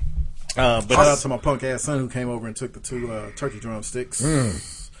too. But shout out to my punk ass son who came over and took the 2 turkey drumsticks. And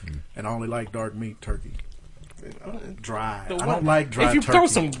I only like dark meat turkey. Dry. I don't like dry turkey. If you turkey. throw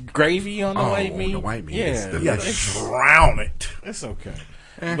some gravy on the white meat, you gotta drown it. It's okay.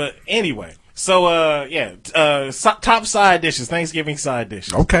 But anyway, so top side dishes, Thanksgiving side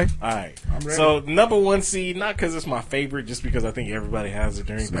dishes. Okay. All right. So number 1 seed, not because it's my favorite, just because I think everybody has it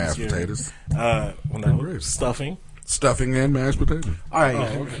during Thanksgiving. Mashed potatoes. Stuffing. Stuffing and mashed potatoes. All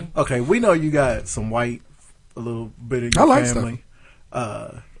right. Okay. We know you got some white, a little bit of your like family.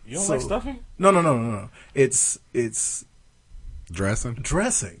 You don't like stuffing? No. It's dressing.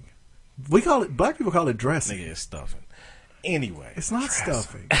 Dressing. We call it. Black people call it dressing. Nigga, it's stuffing. Anyway, it's not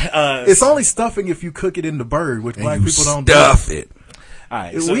stuffing. It's only stuffing if you cook it in the bird, which black people don't stuff do. It. All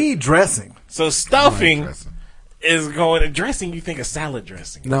right, we eat dressing. So stuffing is going to dressing. You think of salad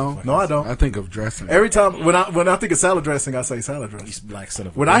dressing? No, I don't. I think of dressing. Every time when I think of salad dressing, I say salad dressing. You black son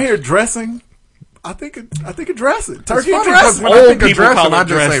of a when I hear dressing, I think of dressing. Turkey and dressing. When I think of dressing, I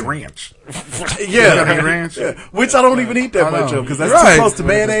just say ranch. Ranch. Yeah. Which I don't even eat that much of because that's too close to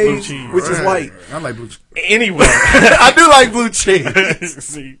mayonnaise, which is white. I like blue cheese. Anyway, I do like blue cheese.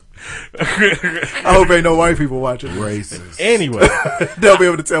 See, I hope ain't no white people watching. Racist. Anyway, they'll be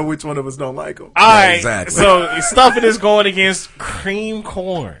able to tell which one of us don't like them. All right, exactly. So stuffing is going against cream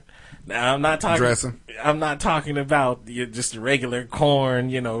corn. Now I'm not talking dressing. I'm not talking about just the regular corn.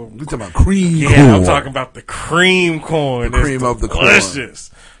 You know, we're talking about cream. Yeah, I'm talking about the cream corn. The cream of the corn.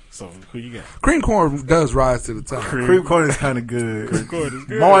 Delicious. So who you got? Cream corn does rise to the top. Cream corn is kind of good. Cream corn is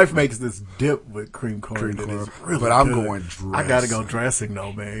good. My wife makes this dip with cream corn. Really but I'm good. going dressing. I gotta go dressing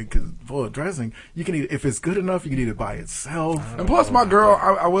though, man. Because boy, dressing you can eat if it's good enough. You can eat it by itself. And plus, my girl,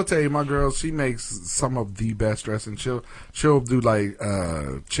 I will tell you, my girl, she makes some of the best dressing. She'll do like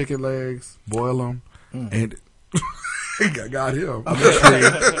chicken legs, boil them, and I got him.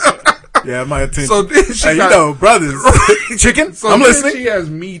 Yeah, my attention. So then she brothers, chicken. So I'm listening. She has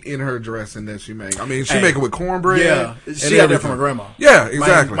meat in her dressing that she make. I mean, she make it with cornbread. Yeah, she had that from her grandma. Yeah,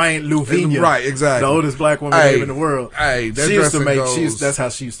 exactly. My Aunt Luvinia, right? Exactly. The oldest black woman in the world. Hey, that she used to make. goes, that's how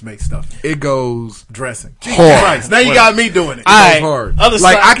she used to make stuff. It goes dressing. hard. Now you got me doing it. It goes hard. Other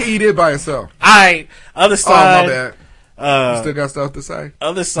like side, I can eat it by itself. Other side. Oh, my bad. You still got stuff to say?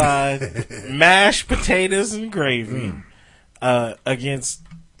 Other side, mashed potatoes and gravy against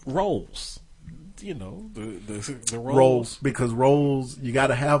rolls. You know, the rolls. Because rolls, you got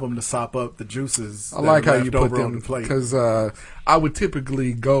to have them to sop up the juices. I like how you put them on the plate. Because I would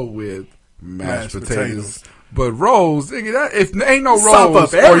typically go with mashed potatoes. But rolls, if ain't no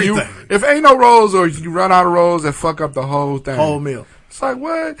rolls, if ain't no rolls, or you run out of rolls, that fuck up the whole thing, whole meal. It's like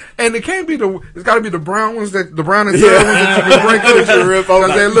what? And it can't be it's got to be the brown ones the brown and tan ones that you can break up and rip over.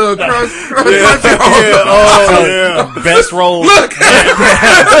 They little crunch. Best rolls. Look,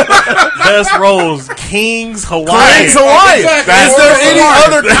 best rolls. King's Hawaiian. Exactly. Is there any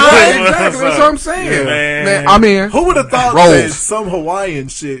other kind? Exactly. That's what I'm saying. Yeah, man, I mean, who would have thought that some Hawaiian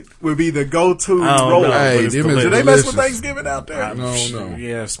shit would be the go-to roll? Hey, do they mess with Thanksgiving out there? No.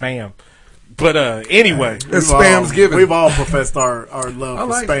 Yeah, spam. But anyway, it's spam's given. We've all professed our love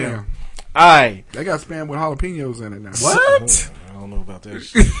for spam. Alright. They got spam with jalapenos in it now. What? I don't know about that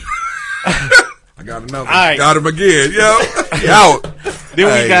shit. I got another. Right. Got him again. Yo. Out.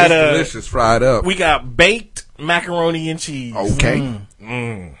 Then we got delicious fried up. We got baked macaroni and cheese. Okay.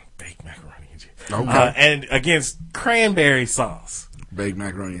 Baked macaroni and cheese. Okay. And against cranberry sauce. Baked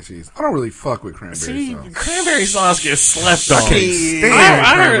macaroni and cheese. I don't really fuck with cranberry sauce. Cranberry sauce gets slept on. I can't stand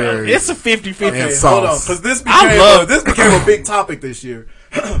cranberry. It's a 50-50. Okay, hold on, because this became a big topic this year.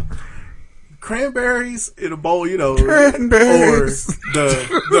 Cranberries in a bowl, Cranberries.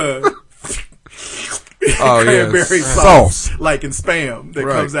 or the cranberry sauce, like in Spam that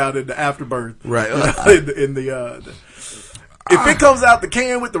right. comes out in the afterbirth, right? If it comes out the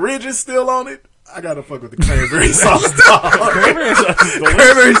can with the ridges still on it, I gotta fuck with the cranberry sauce. Cranberry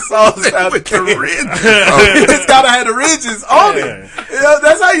sauce out with the ridges. It's gotta have the ridges on it.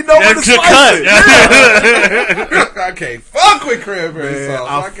 That's how you know when to spice it. I can't fuck with cranberry sauce.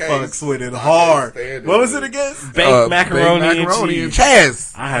 I fucks with it hard. What was it again? Baked macaroni and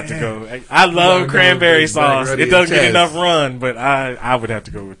cheese. I have to go. I love cranberry sauce. It doesn't get enough run, but I would have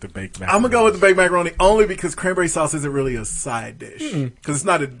to go with the baked macaroni. I'm gonna go with the baked macaroni only because cranberry sauce isn't really a side dish. Because it's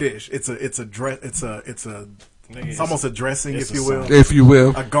not a dish. It's almost a dressing, if you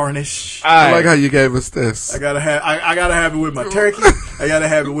will. A garnish. I like how you gave us this. I gotta have it with my turkey. I gotta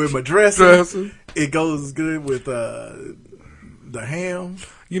have it with my dressing. It goes good with the ham.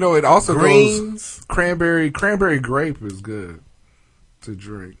 It also greens. Goes cranberry grape is good to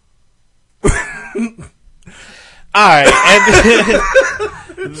drink. All right, and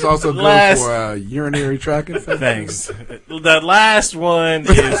it's also good for urinary tract infection. Thanks. The last one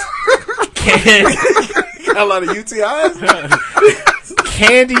is got a lot of UTIs.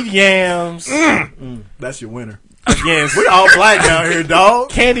 Candied yams. That's your winner. Against we all black down here, dog.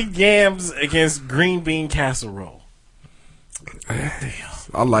 Candied yams against green bean casserole.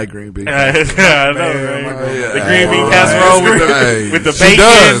 I like green bean. I know, right? The green bean casserole with the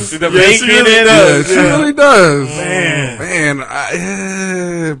bacon. The bacon in it. She really does. Man.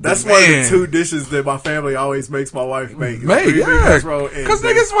 That's one of the two dishes that my family always makes my wife make. Because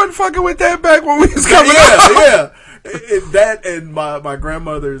niggas wasn't fucking with that back when we was coming up. Yeah. That and my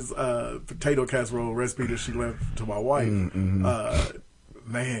grandmother's potato casserole recipe that she left to my wife.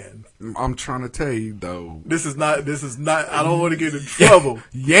 Man, I'm trying to tell you though. This is not. I don't want to get in trouble.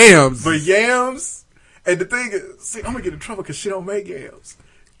 Yams, but yams. And the thing is, see, I'm gonna get in trouble because she don't make yams.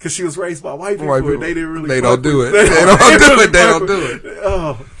 Because she was raised by white people, and they didn't really. They don't do it. They don't do it.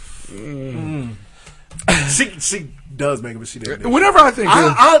 Oh, she does make them, but she didn't. Whenever I think,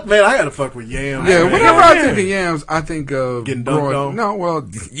 I gotta fuck with yams. Yeah, whenever I think of yams, I think of getting dunked on. No, well,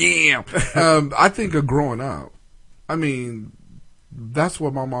 yam. I think of growing up. I mean. That's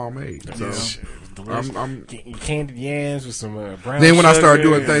what my mom made. So I'm candied yams with some brown. Then when I started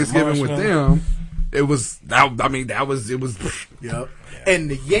doing Thanksgiving with them, it was that. I mean, it was. Yep.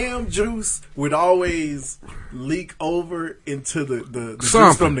 And the yam juice would always leak over into the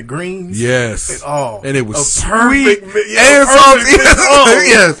juice from the greens. Yes. And it was perfect. Sweet.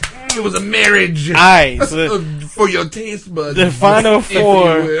 Yes. It was a marriage. All right. So for your taste buds. The final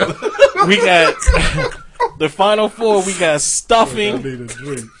four. We got the final four. We got stuffing. I need a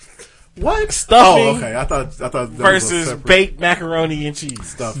drink. What? Stuffing. Oh, okay. I thought that versus baked macaroni and cheese.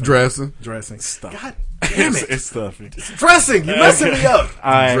 Stuffing. Dressing. Stuffing. God damn it. It's stuffing. It's dressing. You're messing me up.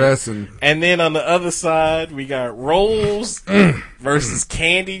 Right. Dressing. And then on the other side, we got rolls versus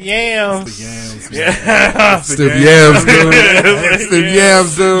candied yams. The yams. Yeah. Stiff yams, dude. Stiff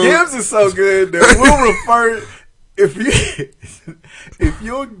yams, dude. Yams is so good that we'll refer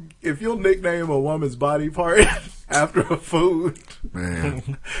if you'll nickname a woman's body part after a food.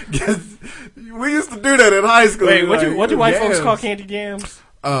 Man. We used to do that in high school. Wait, what do white folks call candied yams?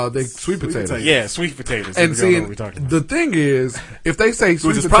 They sweet potatoes. Yeah, sweet potatoes. And see, the thing is, if they say sweet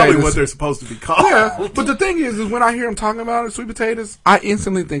which is potatoes, probably what they're supposed to be called. Yeah, but the thing is when I hear them talking about it, sweet potatoes, I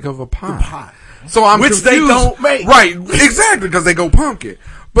instantly think of a pie. So I'm which confused. They don't make. Right, exactly, because they go pumpkin.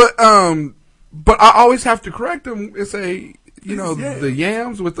 But I always have to correct them and say, you know, the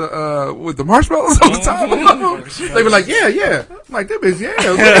yams with the marshmallows on the top. They were like, yeah. I'm like, that bitch yams.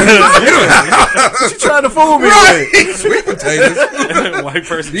 She trying to fool me. Right. Sweet potatoes. White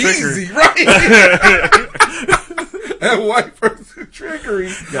person trickery. Easy, right. That white person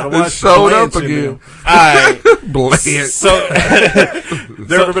trickery. Gotta watch showed up again. Alright. Blanche. So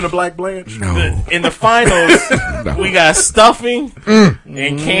there ever been a black Blanche? No. In the finals, we got stuffing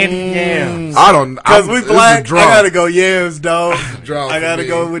and candied yams. I don't, because we black. I gotta go yams, dog. I gotta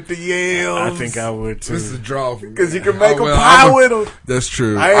go with the yams. I think I would too. This is a draw for me. Because you can make a pie with them. That's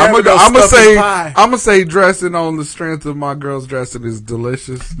true. I'm gonna say dressing on the strength of my girl's dressing is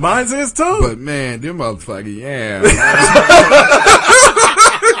delicious. Mine's is too. But man, them motherfucking yams.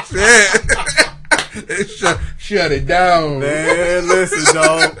 Shut it down. Man, listen,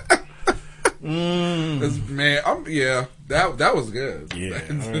 dog. Man, that was good. Yeah,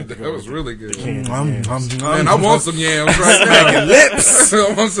 that was really good. Man, I want some yams right now. Making lips.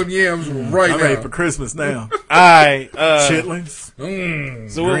 I want some yams right now. I'm ready for Christmas now. Alright, chitlins,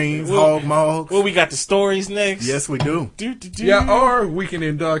 so greens, hog maws. Well, we got the stories next. Yes, we do. Yeah, or we can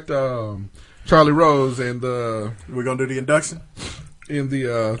induct Charlie Rose and we're gonna do the induction. In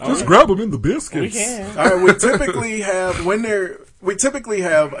the just grab them in the biscuits. We can. All right, we typically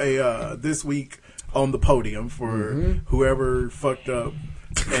have a this week on the podium for whoever fucked up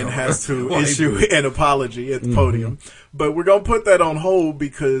and has to issue an apology at the podium. But we're gonna put that on hold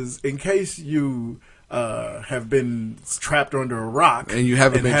because in case you have been trapped under a rock and you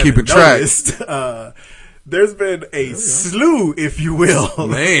haven't been keeping noticed, track, there's been a slew, if you will,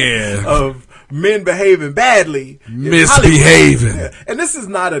 man, of men behaving badly, misbehaving. Yeah. And this is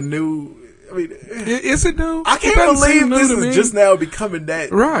not a new. I mean, is it new? I can't believe this is just now becoming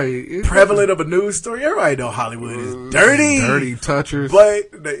that prevalent of a news story. Everybody know Hollywood is dirty touchers,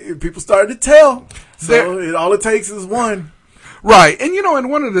 but people started to tell. So all it takes is one. Right, and and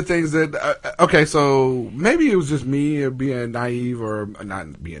one of the things that so maybe it was just me being naive, or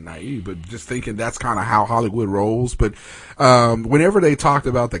not being naive, but just thinking that's kind of how Hollywood rolls. But whenever they talked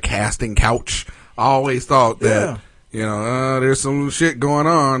about the casting couch, I always thought that there's some shit going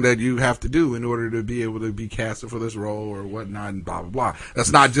on that you have to do in order to be able to be casted for this role or whatnot, and blah blah blah.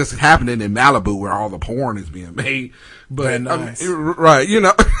 That's not just happening in Malibu where all the porn is being made, but nice. Right,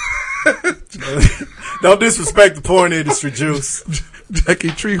 Don't disrespect the porn industry, Juice. Jackie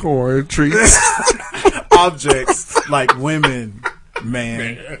Treehorn treats objects like women,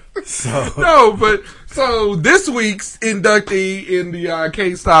 man. So this week's inductee in the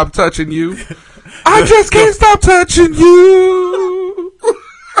Can't Stop Touching You, I just can't stop touching you.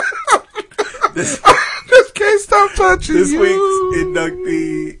 Just can't stop touching this you. This week's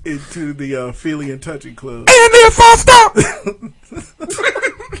inductee into the Feely and Touching Club. And if I stop.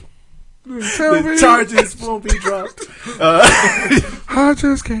 The charges won't be dropped. I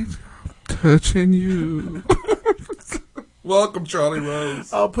just can't stop touching you. Welcome, Charlie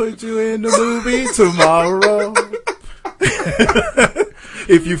Rose. I'll put you in the movie tomorrow.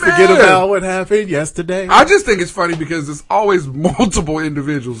 If you forget about what happened yesterday. I just think it's funny because it's always multiple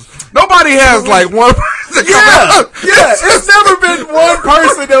individuals. Nobody has like one person. Yeah. It's never been one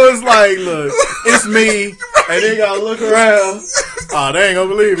person that was like, look, it's me. And then you gotta look around. Oh, they ain't gonna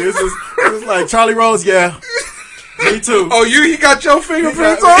believe it. It was like Charlie Rose, yeah. Me too. Oh, he got your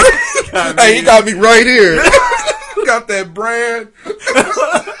fingerprints on it? Hey, he got me right here. Got that brand.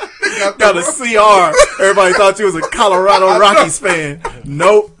 Got a CR. Everybody thought you was a Colorado Rockies fan.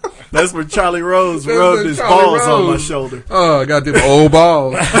 Nope. That's where Charlie Rose rubbed his balls on my shoulder. Oh, I got them old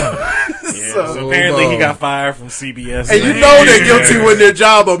balls. So apparently he got fired from CBS. And you know they're guilty when their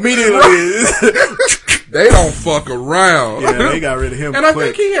job immediately. They don't fuck around. Yeah, they got rid of him. And I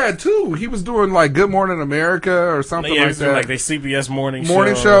think he had two. He was doing like Good Morning America or something like that. Like the CBS morning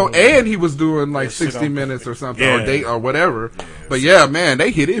show. And he was doing like 60 Minutes or something or Date or whatever. Yeah, but yeah, man,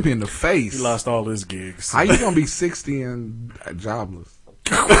 they hit him in the face. He lost all his gigs. How you gonna be 60 and jobless?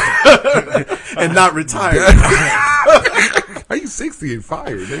 And not retired? Are you 60 and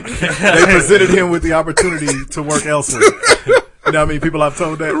fired? They presented him with the opportunity to work elsewhere. You know how many people I've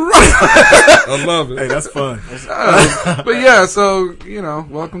told that? I love it. Hey, that's fun. But yeah, so,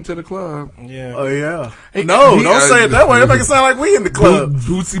 welcome to the club. Yeah. Oh, yeah. Hey, don't say it that way. It make it sound like we in the club.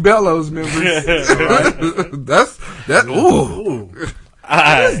 Bootsy Bellows members. That. Ooh.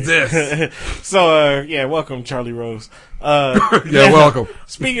 What is this? So, welcome, Charlie Rose. Welcome.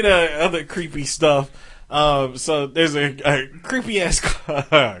 Speaking of other creepy stuff, so there's a creepy ass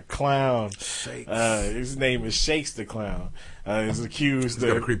clown. His name is Shakes the Clown. He's accused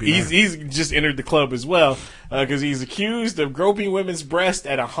of he's just entered the club as well because he's accused of groping women's breasts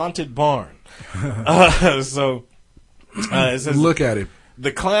at a haunted barn. It says, look at him.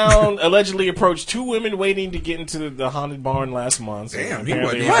 The clown allegedly approached two women waiting to get into the haunted barn last month. Damn, he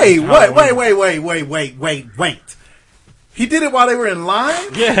wasn't. Wait. He did it while they were in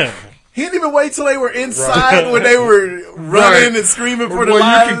line? Yeah. He didn't even wait till they were inside when they were running and screaming for the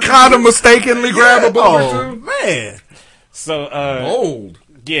line. You can kind of mistakenly grab a ball or two. Man. So, old.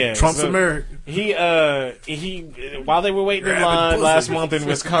 Yeah. Trump's America. He, while they were waiting in line last month in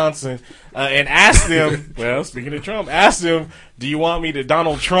Wisconsin, and asked them, speaking of Trump, asked them, do you want me to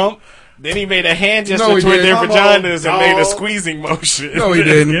Donald Trump? Then he made a hand gesture toward their vaginas and made a squeezing motion. No, he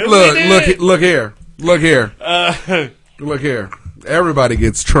didn't. Look here. Look here. Everybody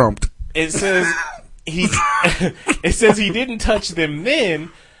gets trumped. It says he didn't touch them then,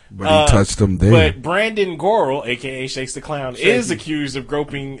 but he touched them then. But Brandon Gorel, aka Shakes the Clown, is accused of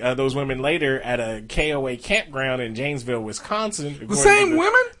groping those women later at a KOA campground in Janesville, Wisconsin. The same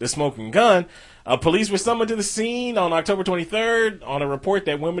women? The Smoking Gun. Police were summoned to the scene on October 23rd on a report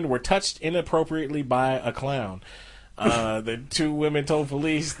that women were touched inappropriately by a clown. The two women told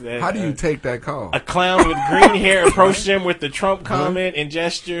police that... How do you take that call? A clown with green hair approached them with the Trump comment and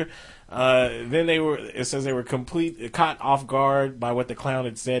gesture. Then it says they were caught off guard by what the clown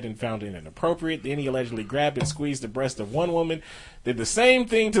had said and found it inappropriate. Then he allegedly grabbed and squeezed the breast of one woman, did the same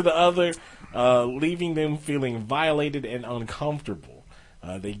thing to the other, leaving them feeling violated and uncomfortable.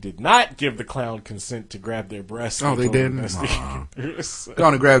 They did not give the clown consent to grab their breasts. Oh, they didn't? Go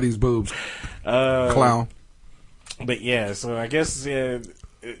on and grab these boobs, clown. But yeah, so I guess the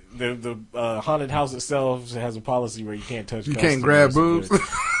haunted house itself has a policy where you can't touch. You can't grab boobs.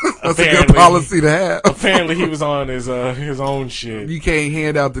 That's a good policy to have. Apparently, he was on his own shit. You can't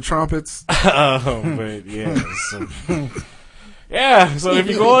hand out the trumpets. But yeah, so if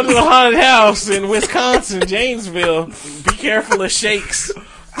you go into the haunted house in Wisconsin, Janesville, be careful of Shakes.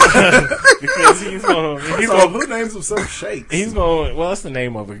 Because he's going. Who names himself Shakes? He's going. Well, that's the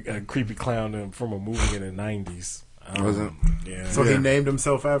name of a creepy clown from a movie in the 90s. Was it? Yeah. So he named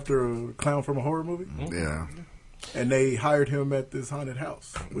himself after a clown from a horror movie? Yeah. And they hired him at this haunted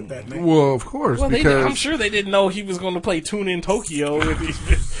house with that name. Well, of course, because I'm sure they didn't know he was going to play Tune in Tokyo.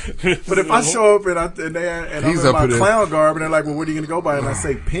 But if I show up and I'm in my clown garb and they're like, "Well, what are you going to go by?" and I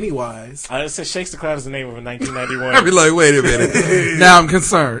say Pennywise, it says Shakes the Clown is the name of a 1991. I'd be like, "Wait a minute." Now I'm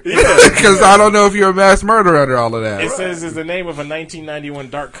concerned because I don't know if you're a mass murderer under all of that. It says it's the name of a 1991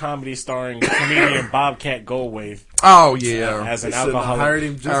 dark comedy starring comedian Bobcat Goldthwait. Oh yeah, as an alcoholic. Hired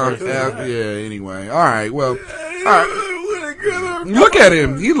him just Anyway, all right. Well. All right. Look at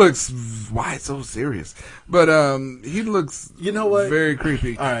him. He looks. Why so serious? But he looks. You know what? Very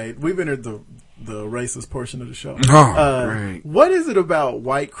creepy. All right, we've entered the racist portion of the show. Oh, great. What is it about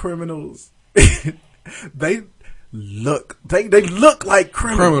white criminals? They look like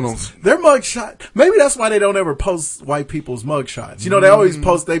criminals. Their mugshot. Maybe that's why they don't ever post white people's mugshots. You know, they always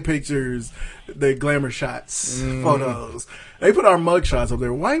post their pictures, their glamour shots, photos. They put our mugshots up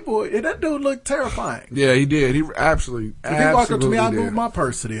there. White boy, that dude looked terrifying. Yeah, he did. He absolutely. If he walked up to me, I'd move my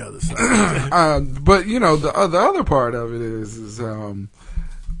purse to the other side. But you know, the other part of it is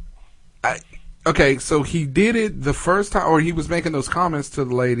okay, so he did it the first time, or he was making those comments to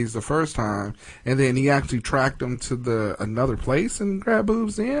the ladies the first time, and then he actually tracked them to another place and grabbed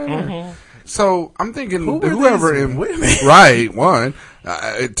boobs in. Mm-hmm. So I'm thinking, whoever women? Right, one,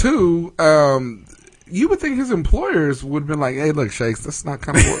 two. you would think his employers would have been like, "Hey, look, Shakes, that's not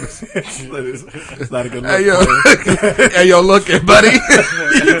kind of what it's not a good look. Hey, yo, look it, buddy.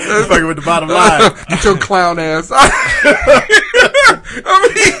 You're fucking with the bottom line. Get your clown ass.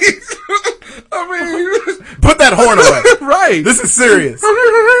 I mean, put that horn away. Right. This is serious.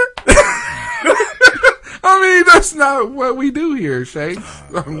 I mean, that's not what we do here, Shakes.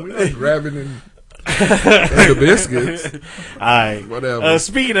 We're not grabbing and the biscuits. All right. Whatever.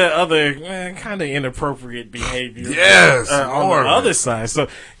 Speaking of other kind of inappropriate behavior. Yes. On the other side. So,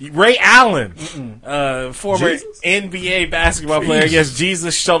 Ray Allen, former NBA basketball player, yes,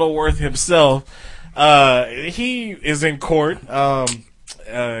 Jesus Shuttleworth himself, he is in court.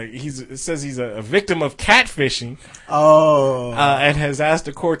 It says he's a victim of catfishing. And has asked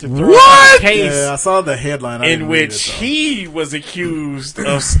the court to throw out a case. Yeah, I saw the headline. In which he was accused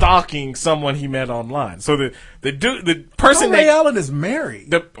of stalking someone he met online. So the person Ray Allen is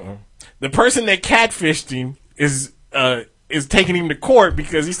married. The person that catfished him is taking him to court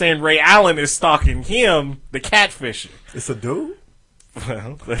because he's saying Ray Allen is stalking him, the catfisher. It's a dude.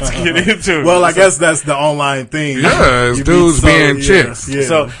 Well, let's get into it. Well, I guess that's the online thing. Yeah, it's dudes being chicks. Yeah.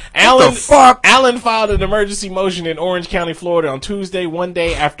 So Allen filed an emergency motion in Orange County, Florida on Tuesday, one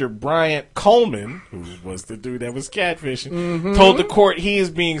day after Bryant Coleman, who was the dude that was catfishing, told the court he is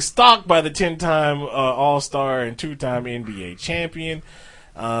being stalked by the 10-time All-Star and 2-time NBA champion.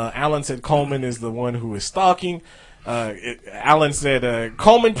 Allen said Coleman is the one who is stalking. Allen said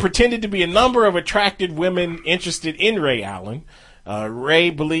Coleman pretended to be a number of attracted women interested in Ray Allen.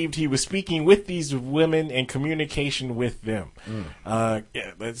 Ray believed he was speaking with these women and communication with them.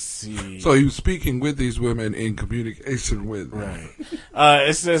 Let's see. So he was speaking with these women in communication with them. Right.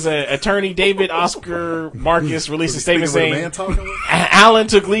 It says attorney David Oscar Marcus released a statement saying Allen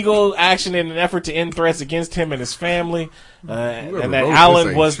took legal action in an effort to end threats against him and his family, and that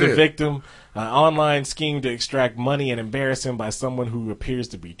Allen was the victim. Online scheme to extract money and embarrass him by someone who appears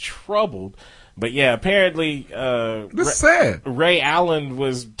to be troubled. But yeah, apparently, Ray Allen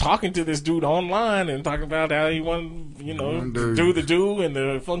was talking to this dude online and talking about how he wanted, to do the do and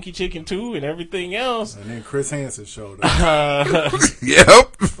the funky chicken too and everything else. And then Chris Hansen showed up.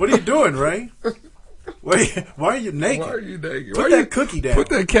 Yep. What are you doing, Ray? Wait, why are you naked? Put that cookie down. Put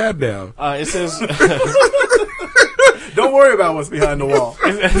that cat down. It says, don't worry about what's behind the wall.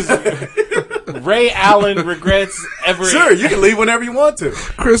 Ray Allen regrets ever. Sure, you can leave whenever you want to.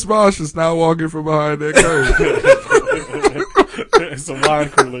 Chris Bosh is now walking from behind that curtain. Some wine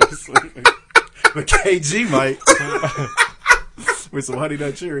coolers. But KG might. With some Honey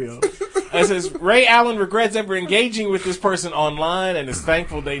Nut Cheerios. It says, Ray Allen regrets ever engaging with this person online and is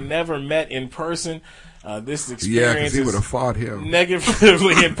thankful they never met in person. This experience he would have fought him.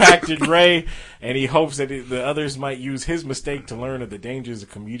 Negatively impacted Ray, and he hopes that the others might use his mistake to learn of the dangers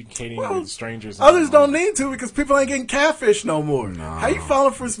of communicating with strangers. Others don't need to because people ain't getting catfish no more. No. How you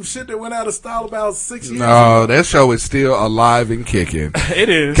falling for some shit that went out of style about 6 years ago? That show is still alive and kicking. It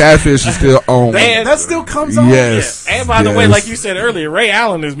is. Catfish is still on. That still comes on. Yes. Yeah. And by the way, like you said earlier, Ray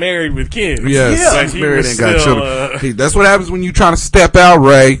Allen is married with kids. Yes. Yeah. He's married and got children. That's what happens when you trying to step out,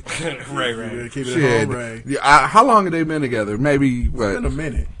 Ray. Ray. Keep it at home, Ray. How long have they been together? Maybe what? It's been a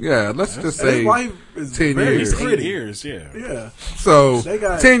minute. Yeah, let's just say his wife is 10 years. 8 years, yeah. Yeah. So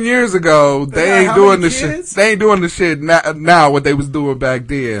 10 years ago, they ain't doing the shit. They ain't doing the shit now. What they was doing back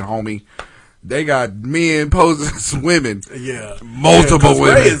then, homie. They got men posing as women. Yeah. Multiple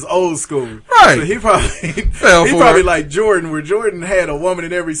women. Ray is old school. Right. So he probably like Jordan, where Jordan had a woman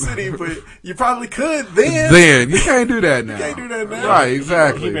in every city, but you probably could then. Then. You can't do that now. You can't do that now. Right,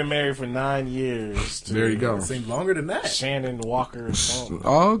 exactly. He's been married for 9 years. There you go. Seems longer than that. Shannon Walker.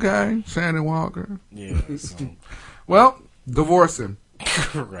 Okay. Shannon Walker. Yeah. So. Well, divorce him.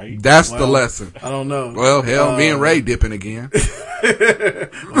 Right. That's the lesson. I don't know. Well, hell, me and Ray dipping again.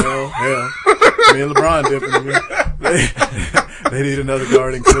 Well, hell. Me and LeBron dipping again. They need another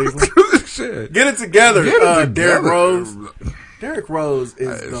guard in Cleveland. Shit. Get it together. Derrick Rose. Derrick Rose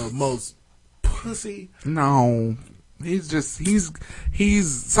is the most pussy. No. He's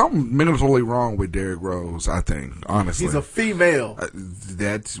something mentally wrong with Derrick Rose, I think, honestly. He's a female.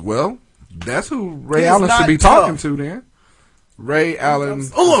 That's who Ray Allen should be talking to then. Ray Allen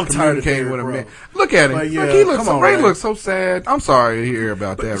communicating with a man. Look at him. Ray looks so sad. I'm sorry to hear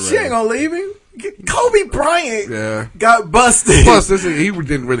about that, Ray. She ain't gonna leave him. Kobe Bryant got busted. Plus, he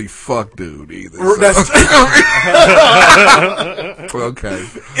didn't really fuck dude either. So. That's okay.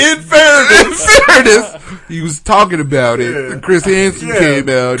 In fairness, he was talking about it. Yeah. Chris Hansen came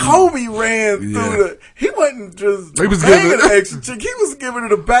out. Kobe ran through he wasn't just banging an extra chick. He was giving her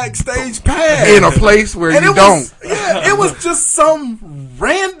the backstage pass in a place where you don't. It was just some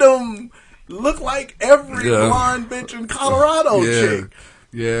random looked like every blonde bitch in Colorado chick.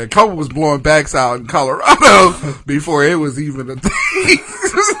 Yeah, Kobe was blowing backs out in Colorado before it was even a thing.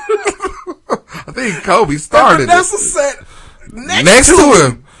 I think Kobe started Vanessa sat next to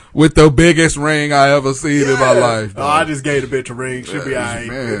him with the biggest ring I ever seen in my life. Oh, I just gave the bitch a ring. She'll be all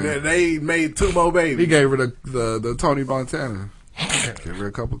right. They made 2 more babies. He gave her the Tony Montana. Give her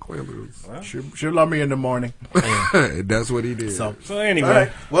a couple of Quaaludes. Well, she'll love me in the morning. That's what he did. So anyway. All right.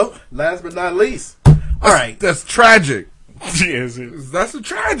 Well, last but not least. All right. That's tragic. Is it? That's a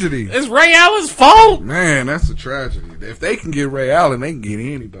tragedy. It's Ray Allen's fault. Man, that's a tragedy. If they can get Ray Allen, they can get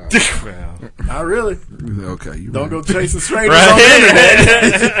anybody. Well, not really. Okay, you don't right. go chasing strangers on the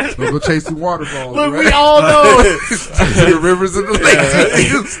internet. Don't go chasing waterfalls. Look, right? we all know the rivers and the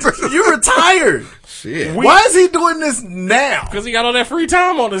lakes. You retired. Shit. Why is he doing this now? Because he got all that free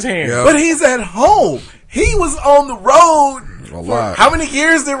time on his hands. Yep. But he's at home. He was on the road. How many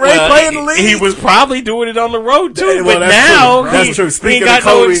years did Ray play in the league? He was probably doing it on the road too, well, but now that's true. he ain't got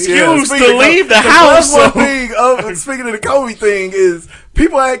no excuse to leave the house. Speaking of the Kobe thing is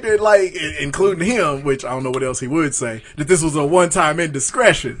people acted like, including him, which I don't know what else he would say, that this was a one-time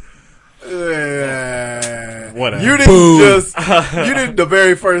indiscretion. Whatever. You didn't the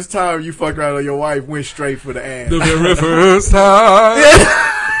very first time you fucked around with your wife went straight for the ass. The very first time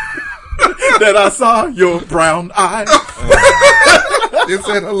that I saw your brown eye. It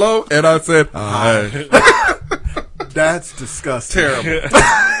said hello, and I said hi. That's disgusting. Terrible.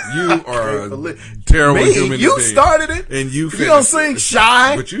 You are a terrible human being. You started it, and you don't sing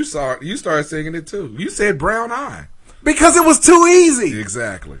Shy, but you started singing it too. You said brown eye because it was too easy.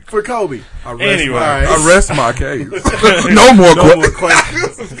 Exactly for Kobe. I rest my case. No more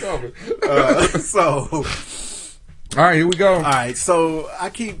questions. So. All right, here we go. All right, so I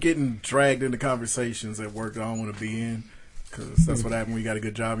keep getting dragged into conversations at work that I don't want to be in because that's what happens when you got a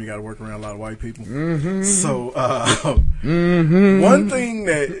good job and you got to work around a lot of white people. Mm-hmm. So one thing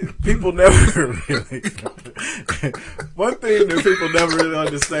that people never really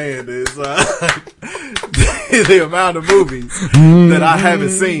understand is the amount of movies that I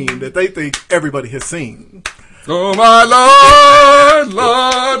haven't seen that they think everybody has seen. Oh my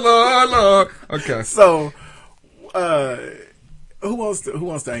Lord. Okay, so. Who wants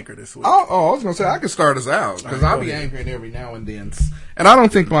to anchor this week? I was gonna say I can start us out because I'll be anchoring every now and then, and I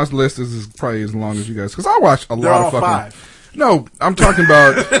don't think my list is probably as long as you guys because I watch a lot of fucking. 5. No, I'm talking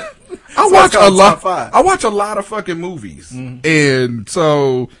about. I watch a lot of fucking movies, and then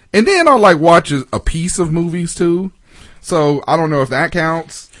I'll like watch a piece of movies too. So I don't know if that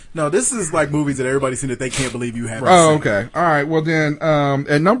counts. No, this is like movies that everybody's seen that they can't believe you haven't seen. Okay. All right. Well, then,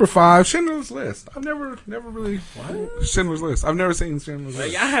 at number 5, Schindler's List. I've never really... What? Schindler's List. I've never seen Schindler's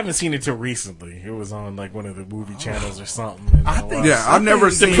List. I haven't seen it till recently. It was on like one of the movie channels or something. I've never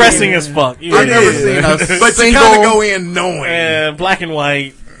seen... Depressing as fuck. I've never seen a but you kind of go in knowing. And black and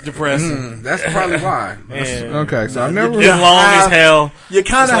white. Depressing. That's probably why. Okay, so I've never... It's long as hell. You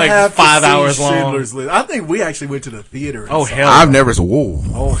kind of like have 5 hours see long. Schindler's List. I think we actually went to the theater. Oh, hell. I've never seen... Whoa.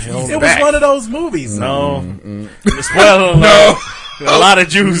 Oh, hell. It was one of those movies. No. Spoiler alert. A lot of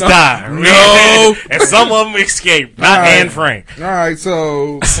Jews die. No. And some of them escape. Not Anne Frank. All right,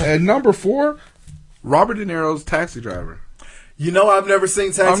 so at number 4, Robert De Niro's Taxi Driver. You know, I've never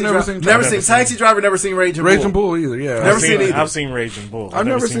seen Taxi Driver. Never seen Taxi Driver. Never seen Raging Bull. Raging Bull either. Yeah, never seen either. I've seen Raging Bull. I've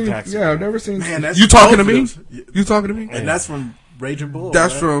never seen Taxi Driver. I've never seen. Man, that's you talking to me? You talking to me? And that's from Raging Bull.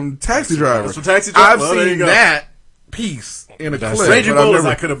 That's from Taxi Driver. That's from Taxi Driver. I've seen that piece in a clip. Raging Bull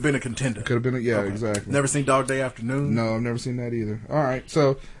I could have been a contender. Could have been. Exactly. Never seen Dog Day Afternoon. No, I've never seen that either. All right,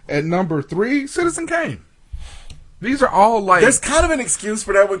 so at number 3, Citizen Kane. These are all like... There's kind of an excuse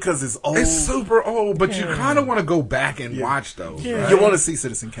for that one because it's old. It's super old, but you kind of want to go back and watch those. Yeah. Right? You want to see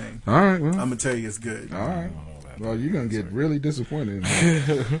Citizen Kane. All right, well. I'm going to tell you it's good. All right. Well, you're going to get really disappointed.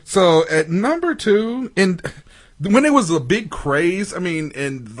 So at number 2, and when it was a big craze, I mean,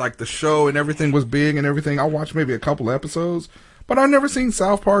 and like the show and everything was big and everything, I watched maybe a couple episodes, but I've never seen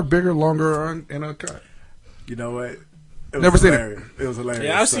South Park Bigger, Longer, and Uncut. You know what? Never seen it. It was hilarious.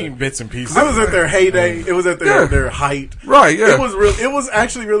 Yeah, I've seen bits and pieces. It was at their heyday. It was at their height. Right, yeah. It was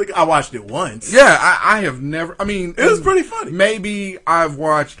actually really good. I watched it once. Yeah, I have never... I mean... It was pretty funny. Maybe I've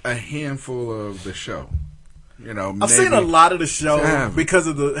watched a handful of the show. You know, I've seen a lot of the show because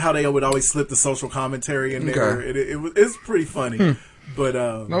of how they would always slip the social commentary in there. It's pretty funny. But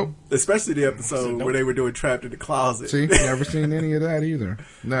especially the episode where they were doing Trapped in the Closet. See, never seen any of that either.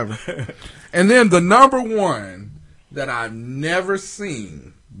 Never. And then the number 1... that I've never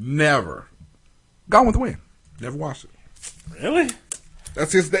seen, Gone with the Wind. Never watched it. Really?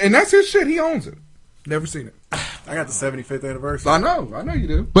 That's his shit. He owns it. Never seen it. I got the 75th anniversary. I know you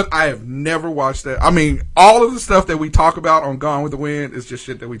do. But I have never watched that. I mean, all of the stuff that we talk about on Gone with the Wind is just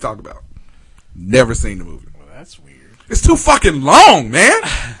shit that we talk about. Never seen the movie. Well, that's weird. It's too fucking long, man.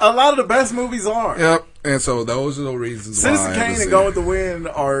 A lot of the best movies are. Yep. And so those are the reasons Citizen Kane and Gone with the Wind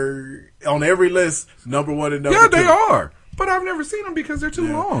are on every list, number one and number two. Yeah, they are. But I've never seen them because they're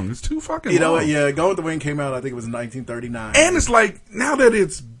too long. It's too fucking long. You know what? Yeah, Gone with the Wind came out, I think it was in 1939. And it's like, now that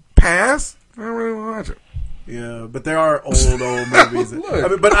it's past, I don't really want to watch it. Yeah, but there are old movies. I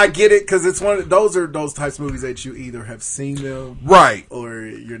mean, but I get it because it's those are those types of movies that you either have seen them, right, or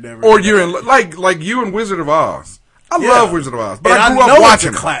you're never, or you're in like you in Wizard of Oz. I love Wizard of Oz, but and I grew up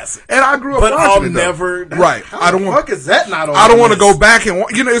watching it's a classic. And I grew up but watching I'll it. Never, right. I don't want. Fuck is that not on? I don't want to go back and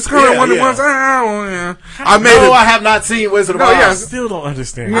it's kind of one of the ones. I made it. I have not seen Wizard of Oz. I still don't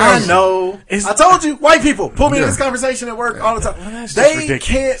understand. I know. I told you, white people pull me in this conversation at work all the time. They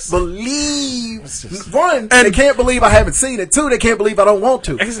can't believe one. They can't believe I haven't seen it. Two, they can't believe I don't want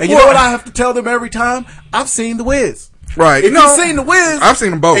to. And you know what I have to tell them every time? I've seen The Wiz. Right. If you've seen The Wiz, I've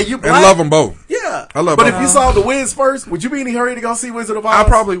seen them both and love them both. Yeah. I love But both. if you saw The Wiz first, would you be in a hurry to go see Wizard of Oz? I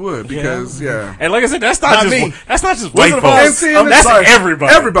probably would because And like I said, that's not just Wizard white of Oz. folks. That's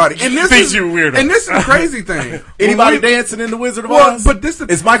everybody. Everybody. And this thinks is you weirdo. And this is the crazy thing. Anybody dancing in The Wizard of Oz? But this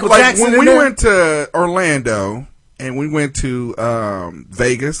is Michael like Jackson. When we went to Orlando and we went to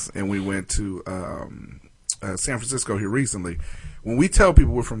Vegas and we went to San Francisco here recently. When we tell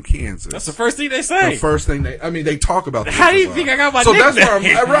people we're from Kansas, that's the first thing they say. The first thing they talk about. How do you think I got my nickname? That's where I'm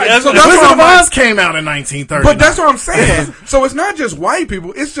right. Yeah, so Wizard of Oz came out in 1930. But that's what I'm saying. So it's not just white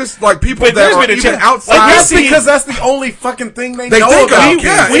people. It's just like people that are even outside. Like that's because that's the only fucking thing they know think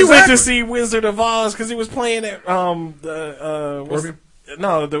about. We went to see Wizard of Oz because he was playing at the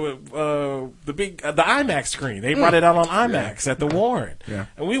IMAX screen. They brought it out on IMAX at the Warren. Yeah.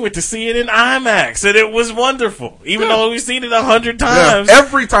 And we went to see it in IMAX, and it was wonderful. Even though we've seen it 100 times. Yeah.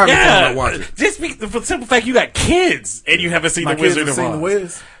 Every time I watch it. Just for the simple fact you got kids and you haven't seen the Wizard of Oz. The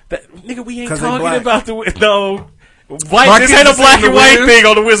Wiz. Nigga, we ain't talking about the white. My this ain't a black and white thing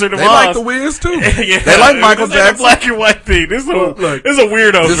on the Wizard of Oz. They like the Wiz too. Yeah. They like Michael This ain't Jackson. a black and white thing. This is a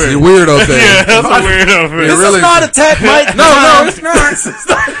weirdo This thing. is a weirdo thing. Yeah, that's a weirdo thing. This is not attack Mike. No, it's not.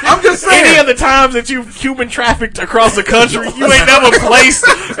 I'm just saying. Any of the times that you've human trafficked across the country, you ain't never placed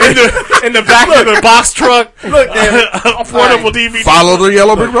in the back of the box truck a portable DVD. Follow the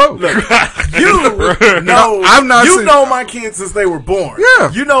yellow brick road. I'm not. You know my kids since they were born.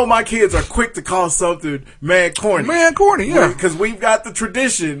 Yeah. You know my kids are quick to call something mad corny. Yeah. Because we've got the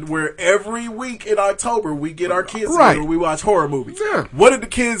tradition where every week in October we get our kids Right. together, we watch horror movies. Yeah. What did the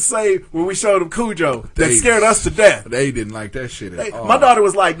kids say when we showed them Cujo? That scared us to death. They didn't like that shit at all. My daughter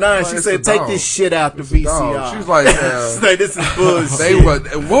was like 9. She it's said, a "Take dog. this shit out the It's a VCR." dog. She was like, Say, "This is bullshit." They were.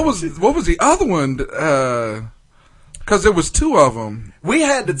 What was the other one? Because there was two of them. We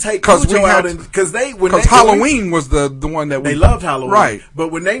had to take Cujo out because Halloween was the one that they loved Halloween, right?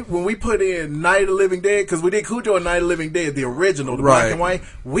 But when we put in Night of the Living Dead, because we did Cujo and Night of the Living Dead, the original, the black and white,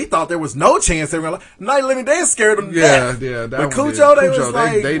 we thought there was no chance they were gonna like Night of the Living Dead scared them to death. Yeah. But Cujo, they was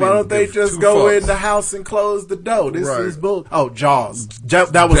like, why don't they just go in the house and close the door? This is bull. Oh, Jaws.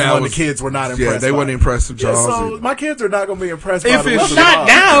 That was one the kids were not impressed. Yeah, they weren't impressed with Jaws. So my kids are not gonna be impressed. If by it's not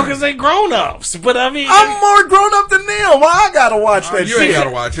now because they grown ups, but I mean, I'm more grown up than them. Well, I gotta watch that. You ain't gotta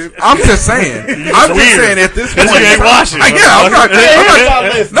watch it. I'm just saying. I'm just saying at this point. You ain't watching. I'm not.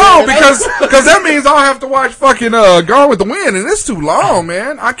 No, because that means I'll have to watch fucking Gone with the Wind, and it's too long,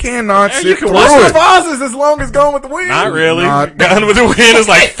 man. I cannot sit through Wizard of it. Oz is as long as Gone with the Wind. Not really. Gone with the Wind is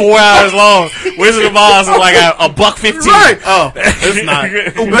like 4 hours long. Wizard of Oz is like a $1.15. Right. Oh, it's not.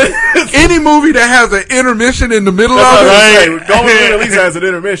 Any movie that has an intermission in the middle of it. Right. Gone with the Wind at least has an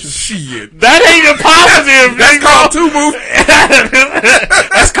intermission. Shit. That ain't a positive. That's called 2 movies.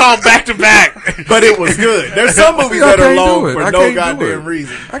 That's called back to back. But it was good. There's some movies that are long for no goddamn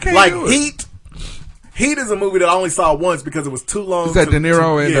reason. I can't like do it. Heat. Heat is a movie that I only saw once because it was too long. Is that De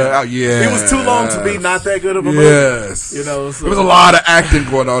Niro and it was too long to be not that good of a movie. Yes, you know, so there was a lot of acting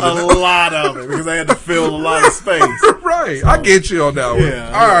going on. A lot of it because they had to fill a lot of space. Right, so, I get you on that one.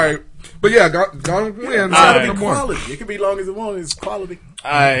 Yeah, all right, but yeah, Gone with the Wind. It's gotta be quality. It can be long as it wants. It's quality.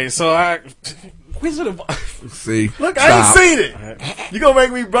 All right, so Wizard of Oz. See, look, I ain't seen it. You gonna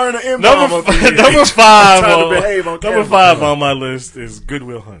make me burn an M-bomb number five on my list is Good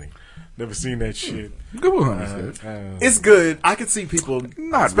Will Hunting. Never seen that shit. Good Will Hunting. It's good. I could see people,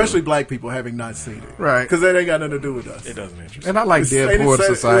 Not especially really. black people, having not seen it. Right. Because that ain't got nothing to do with us. It doesn't interest And I like Dead Poets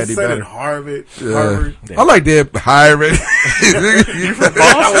Society better. better. Harvard. I like Dead Harvard. You from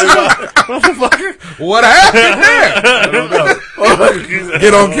Boston? What happened there? I don't know.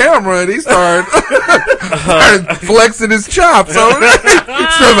 Get on camera and he started flexing his chops. So he's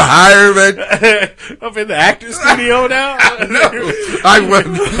from Harvard. Up in the actor's studio now. I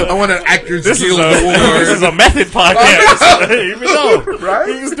want an Actors Guild Award. This is a method podcast. Even though, right?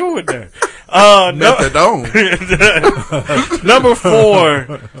 He was doing that. Number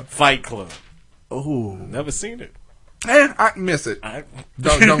 4, Fight Club. Oh, never seen it. I miss it.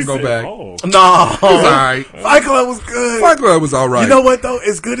 Don't go back. Oh. No, it's all right. Fight Club was good. Fight Club was all right. You know what though?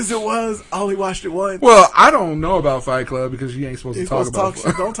 As good as it was, I only watched it once. Well, I don't know about Fight Club because you ain't supposed to talk about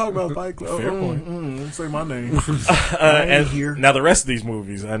shit. Don't talk about Fight Club. Fair point. Don't say my name. And here. Now the rest of these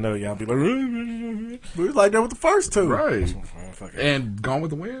movies, I know y'all be like, we was like that with the first two, right? And Gone with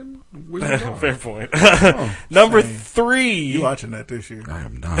the Wind. Fair point. Number 3. You watching that this year? I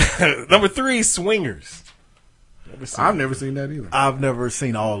am not. Number 3, Swingers. I've never seen that either. I've never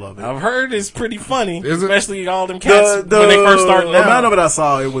seen all of it. I've heard it's pretty funny, Is it? especially all them cats when they first starting out. The amount of it I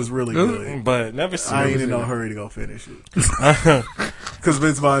saw, it was really good. But never seen I it. ain't in no hurry to go finish it. Because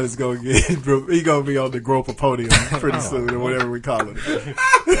Vince Vaughn is going to he going to be on the Groper podium pretty soon, or whatever we call it.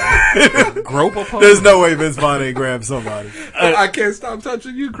 Groper podium? There's no way Vince Vaughn ain't grabbed somebody. I can't stop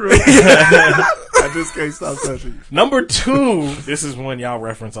touching you, Chris. I just can't stop touching you. Number 2, this is one y'all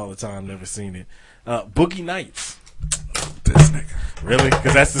reference all the time, never seen it. Boogie Nights. This nigga. Really?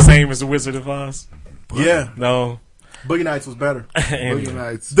 Because that's the same as The Wizard of Oz? Yeah. No. Boogie Nights was better. Boogie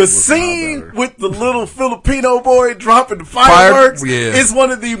Nights. The scene with the little Filipino boy dropping the fireworks is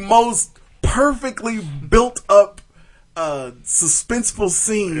one of the most perfectly built up suspenseful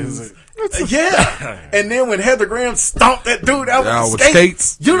scenes. Yeah. And then when Heather Graham stomped that dude out with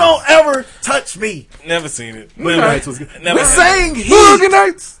skates, you don't ever touch me. Never seen it. Boogie Nights was good. Never We're saying Boogie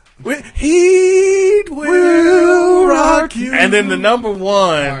Nights. Heat will rock you. And then the number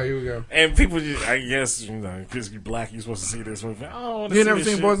 1, here we go. and people just, I guess, you know, because you're black, you're supposed to see this movie. You never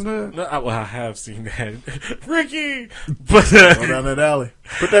seen Boys in the Hood? No, I have seen that. Ricky! But, go down that alley.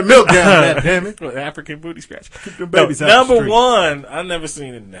 Put that milk down, God damn it. African booty scratch. Keep them babies out number the street. 1, I've never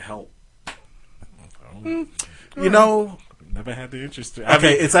seen it in The Help. You know, never had the interest.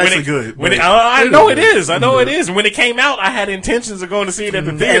 Okay, it's actually good. I know it is. I know it is. When it came out, I had intentions of going to see it at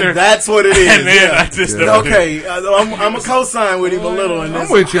the theater. And that's what it is. And then I just okay, I'm a co-sign with him a little. And I'm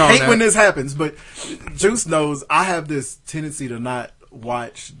with you on hate that. when this happens, but Juice knows I have this tendency to not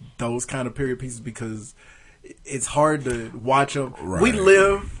watch those kind of period pieces because it's hard to watch them. Right. We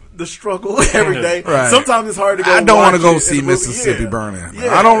live the struggle every day. Right. Sometimes it's hard to go. I don't want to go watch it see in the movie. Mississippi Yeah. Burning.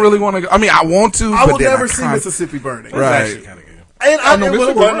 Yeah. I don't really want to go. I mean, I want to, I but will then never I see can't. Mississippi Burning. Right. And I know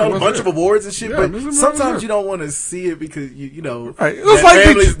Mississippi it won Burning a was bunch good. of awards and shit, Yeah, but Mississippi sometimes Burning was you don't want to see it because you know Right. It was that, like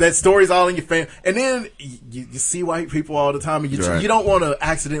families, that story's all in your family, and then you see white people all the time, and Right. you don't want to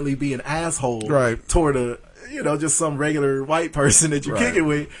accidentally be an asshole toward a just some regular white person that you kick it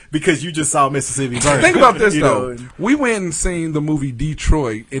with because you just saw Mississippi Burning. Think about this though. know, We went and seen the movie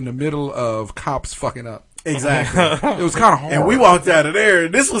Detroit in the middle of cops fucking up. Exactly. It was kind of hard. And we walked out of there.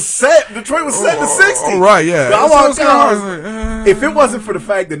 And this was set. Detroit was set in the 60s. Right, yeah. So I So walked it's out. kinda If it wasn't for the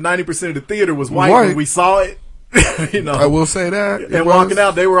fact that 90% of the theater was white when we saw it, I will say that. And walking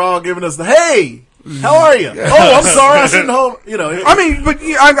out, they were all giving us the, hey, how are you? Yeah. Oh, I'm sorry, I shouldn't hold, I mean, but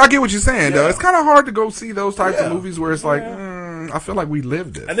I get what you're saying, though. It's kind of hard to go see those types of movies where it's like, I feel like we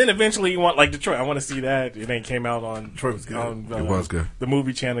lived it. And then eventually you want, like Detroit, I want to see that. It ain't came out on Detroit was good. It was good. The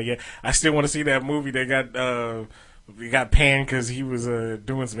movie channel yet. I still want to see that movie. They got panned because he was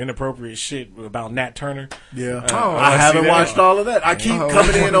doing some inappropriate shit about Nat Turner. Yeah. I haven't watched all of that. I keep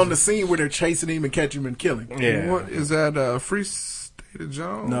coming in on the scene where they're chasing him and catching him and killing him. Yeah. What is that? Free State of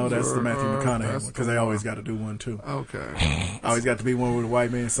Jones? No, that's the Matthew McConaughey one, because because they always got to do one too. Okay. Always got to be one with a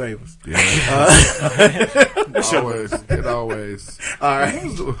white man save us. It always. All right.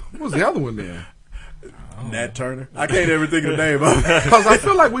 What was the other one then? Nat Turner. I can't ever think of the name of it. Because I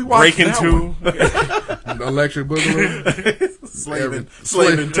feel like we watched Breaking Two. Electric Boogaloo. Slaving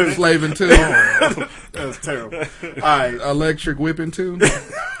 2. Slaving 2. That was terrible. All right. Electric Whipping 2.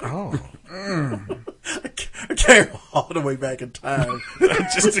 Oh. I came all the way back in time.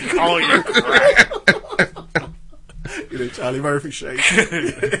 Just to call you crack. Charlie Murphy shake.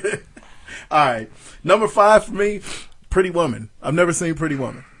 All right. Number 5 for me, Pretty Woman. I've never seen Pretty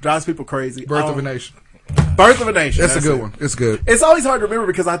Woman. Drives people crazy. Birth of a Nation. Birth of a Nation. That's a good one. It's good. It's always hard to remember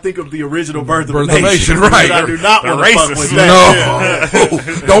because I think of the original Birth of a Birth of a Nation. Nation, right. I do not want to fuck with No.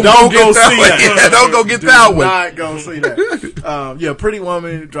 that. Don't go see that. Yeah, don't go get that one. Not go see that. Pretty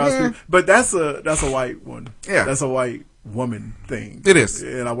Woman drives me. But that's a white one. Yeah. That's a white woman thing. It is.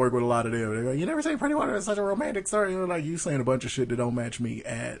 And I work with a lot of them. They go, you never seen Pretty Woman? It's such a romantic story. You're like, you saying a bunch of shit that don't match me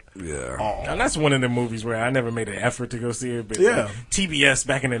at all. And that's one of the movies where I never made an effort to go see it. But TBS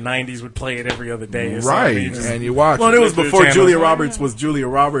back in the 90s would play it every other day. Right. And you watch it. It was before channels. Julia Roberts was Julia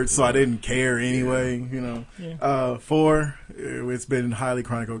Roberts, so I didn't care anyway. You know. 4, it's been highly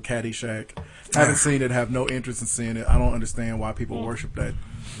chronicled. Caddyshack. Haven't seen it. Have no interest in seeing it. I don't understand why people worship that.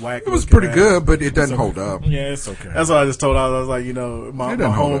 Whack. It was pretty good, but it doesn't hold up. Yeah, it's okay. That's what I just told her. I was like, my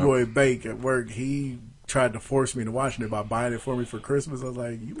homeboy Bake at work, he tried to force me to watch it by buying it for me for Christmas. I was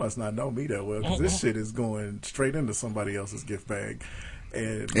like, you must not know me that well because this shit is going straight into somebody else's gift bag.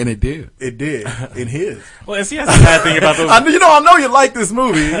 And it did. It did. In his. Well, and see, that's the bad thing about those. I know you like this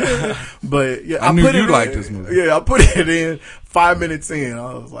movie, but yeah, I knew you liked this movie. Yeah, I put it in 5 minutes in.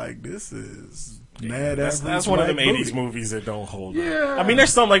 I was like, this is. That's one of them 80s movies that don't hold up. I mean,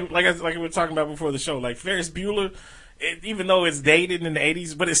 there's some like we were talking about before the show, like Ferris Bueller. Even though it's dated in the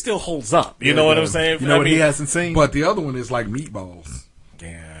 80s, but it still holds up. You know what I'm saying? You know what he hasn't seen? But the other one is like Meatballs.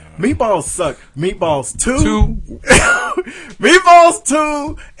 Damn. Meatballs suck. Meatballs 2. Meatballs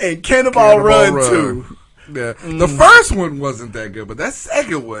 2 and Cannonball Run 2. Yeah. The first one wasn't that good, but that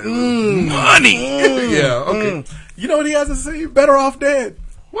second one was money. Yeah, okay. You know what he hasn't seen? Better Off Dead.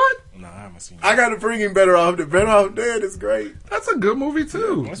 What? No, I haven't seen it. I gotta bring him Better Off Dead. Better Off Dead is great. That's a good movie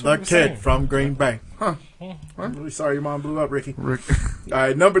too. The Kid from Green Bay. Huh? I'm really sorry your mom blew up, Ricky. All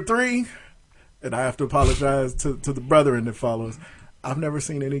right, number 3, and I have to apologize to the brethren that follows. I've never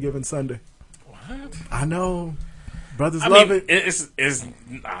seen Any Given Sunday. What? I know. Brothers love it. It's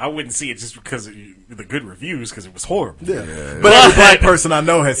I wouldn't see it just because of the good reviews, because it was horrible. Yeah. But every black person I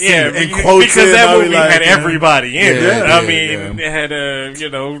know has seen it and quotes because it. That movie had everybody in it. Yeah, I mean, it had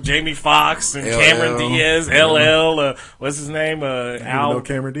Jamie Foxx and Cameron Diaz, LL, what's his name? Al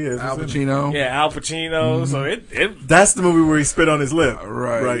Cameron Diaz. Al Pacino. Yeah, Al Pacino. So it that's the movie where he spit on his lip.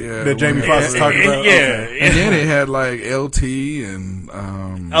 Right. Yeah. That Jamie Foxx is talking about. Yeah. Okay. And then it had like LT and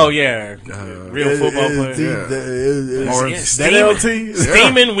real football player.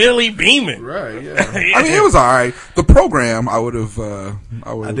 Steamin' Willie Beeman. Right, yeah. I mean, it was alright. The program, I did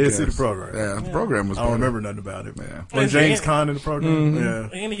see the program. Yeah, the program was I don't better. remember nothing about it, man. When James Caan in the program? Yeah.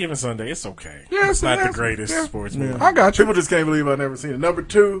 Any Given Sunday, it's okay. Yeah, it's not the greatest sports movie. I got you. People just can't believe I've never seen it. Number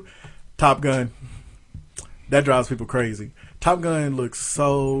 2, Top Gun. That drives people crazy. Top Gun looks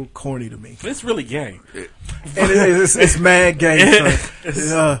so corny to me. It's really gay. And it's mad gay.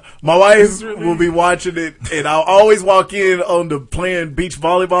 My wife will be watching it, and I'll always walk in on the playing beach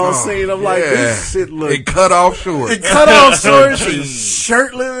volleyball scene. I'm like, this shit looks... It cut off short. She's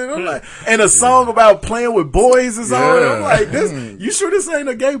shirtless. And I'm like, and a song about playing with boys is on. And I'm like, you sure this ain't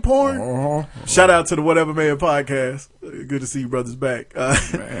a gay porn? Shout out to the Whatever Man podcast. Good to see you brothers back.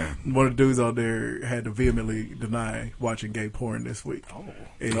 One of the dudes out there had to vehemently deny watching gay porn this week.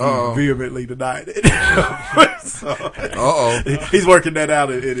 And he vehemently denied it. He's working that out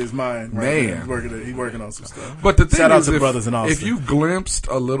in his mind. Right? Man. He's working on some stuff. But the thing Shout out to if, brothers in Austin. If you glimpsed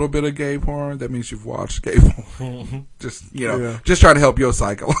a little bit of gay porn, that means you've watched gay porn. Just try to help your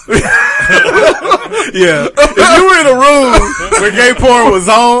cycle. Yeah. If you were in a room where gay porn was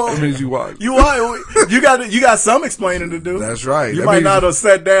on, that means you watched. You got some explaining to do. That's right. You might not have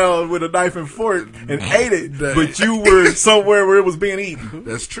sat down with a knife and fork and ate it, but you were somewhere where it was being eaten.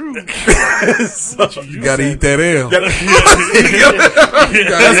 That's true. So you gotta eat that L. That's an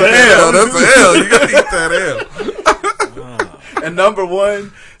L. That's an L. You gotta eat that L. And number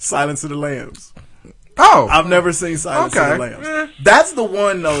 1, Silence of the Lambs. Oh, I've never seen Silence of the Lambs. That's the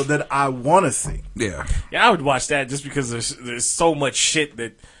one though that I want to see. Yeah, I would watch that just because there's so much shit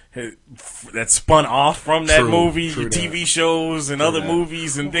that spun off from that movie, TV shows and other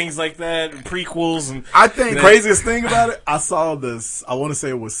movies and things like that, and prequels. And I think the craziest thing about it, I saw this. I want to say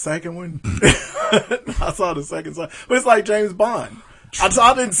it was second one. I saw the second one, but it's like James Bond. I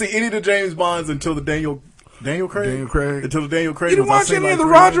didn't see any of the James Bonds until the Daniel Craig. Until the Daniel Craig. You didn't watch any of the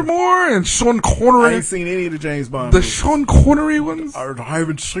Roger Moore and Sean Connery? I ain't seen any of the James Bond movies. Sean Connery ones? I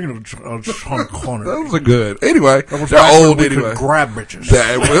haven't seen Sean Connery. Those are good. Anyway, they're old anyway. Grab bitches.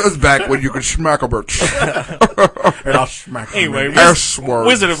 That was back when you could smack a bitch. And I'll smack her. Anyway,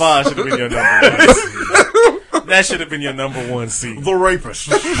 Wizard of Oz should have been your number 1. That should have been your number 1 seed. The Rapist.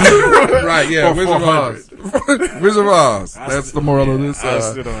 Right, yeah. Wizard of Oz. Wizard of Oz. That's the moral of this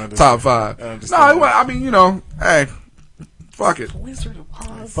top 5. No, I mean, hey, Fuck it. Wizard of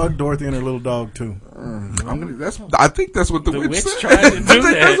Oz. Fuck Dorothy and her little dog too. I think that's what the witch said. tried to do I think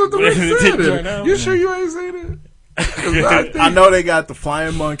that's what the that, witch but it said. didn't turn out. You sure you ain't saying it? I know they got the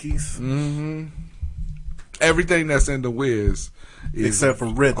flying monkeys. Mm-hmm. Everything that's in the Wiz, except for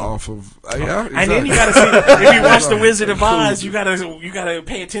rhythm. Off of yeah, exactly. And then you gotta see if you watch The Wizard of Oz, you gotta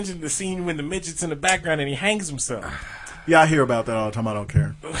pay attention to the scene when the midget's in the background and he hangs himself. Yeah, I hear about that all the time. I don't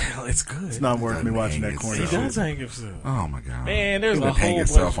care. Well, it's good. It's not worth me watching that corner. He does hang himself. Oh my god, man! There's he a would whole hang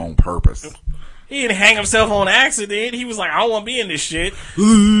himself bunch. on purpose. He didn't hang himself on accident. He was like, I don't want to be in this shit.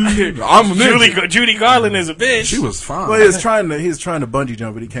 I'm a Judy Garland is a bitch. She was fine. Well, he was trying to bungee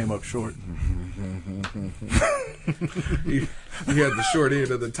jump, but he came up short. He had the short end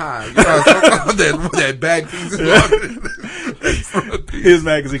of the tie. You know, that back piece. He was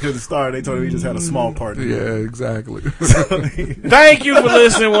mad because he couldn't start. They told him he just had a small part. Yeah, exactly. Thank you for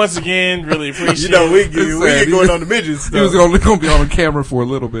listening once again. Really appreciate it. We get going on the midgets stuff. He was only going to be on the camera for a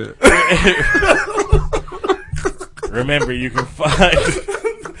little bit. Remember, you can find...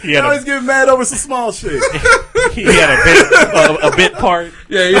 He always getting mad over some small shit. He had a bit part.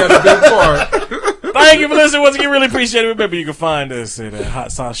 Yeah, he had a bit part. Thank you for listening once again. Really appreciate it. Remember, you can find us at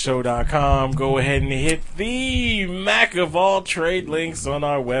hotsauceshow.com. Go ahead and hit the Mac of all trade links on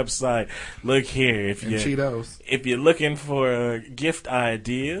our website. Look here. Cheetos. If you're looking for gift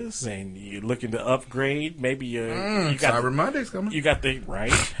ideas and you're looking to upgrade, maybe you got Cyber Monday's coming. You got the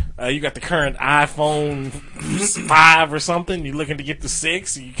you got the current iPhone 5 or something. You're looking to get the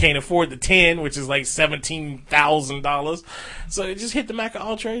 6. You can't afford the 10, which is like $17,000. So just hit the Mac of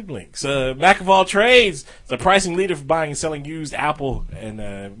all trade links. Mac of all trades, the pricing leader for buying and selling used Apple and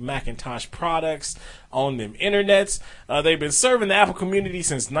Macintosh products on them internets. They've been serving the Apple community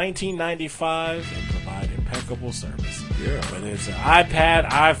since 1995 and provide impeccable service. Yeah. Whether it's an iPad,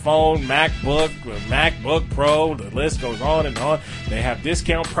 iPhone, MacBook Pro, the list goes on and on. They have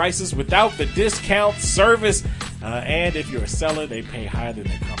discount prices without the discount service. And if you're a seller, they pay higher than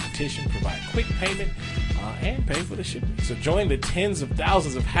their competition, provide quick payment, and pay for the shipping. So join the tens of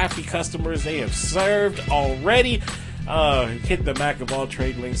thousands of happy customers they have served already. Hit the Mac of all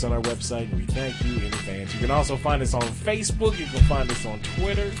trade links on our website, and we thank you in advance. You can also find us on Facebook. You can find us on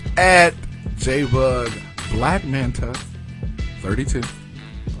Twitter at JBug Black Manta 32.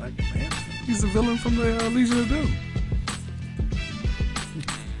 Black Manta. He's the villain from the Legion of Doom.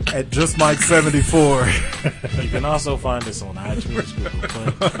 At Just Mike 74. You can also find us on iTunes, Google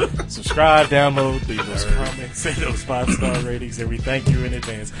Play. Subscribe, download, leave those comments, and those 5-star ratings, and we thank you in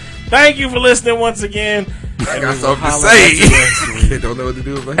advance. Thank you for listening once again. I got something to say. I don't know what to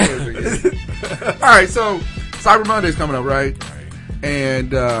do with my hands again. All right, so Cyber Monday's coming up, right?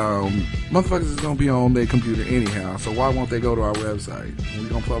 And motherfuckers is going to be on their computer anyhow, so why won't they go to our website? We're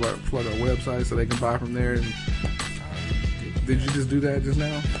going to plug our website so they can buy from there. And did you just do that just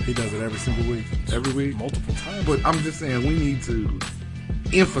now? He does it every single week. Every week? Multiple times. But I'm just saying, we need to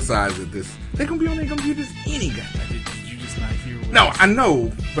emphasize that they can be on their computers any goddamn. Did you just not hear what No, I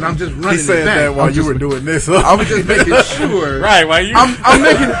know, but I'm just running He said it back. that while you were doing this. I was just making sure. Right, while you... I'm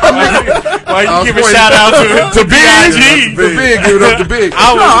making While you give a shout out to Big G. The Big, give it up to Big.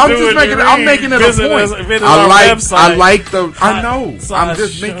 I'm making it a point. I like the... I know. I'm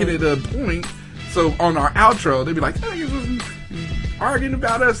just making it a point. So on our outro, they'd be like, "Hey, was arguing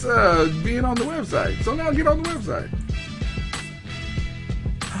about us being on the website." So now get on the website.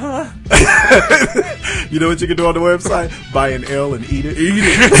 Huh? You know what you can do on the website? Buy an L and eat it.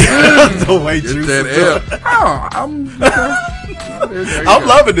 The way juice that L. I'm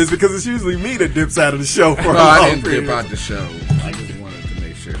loving this because it's usually me that dips out of the show. For I didn't dip out the show. I just wanted to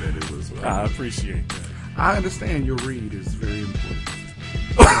make sure that it was. I appreciate that. I understand your read is very important.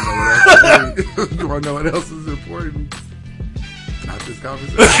 Do I know what else is important? Not this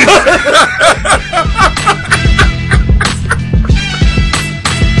conversation.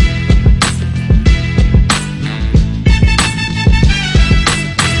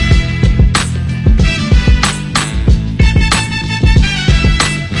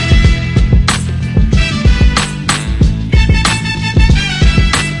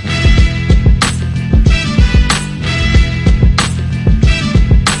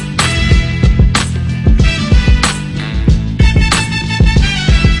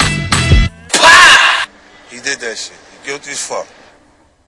 He did that shit. He guilty as fuck.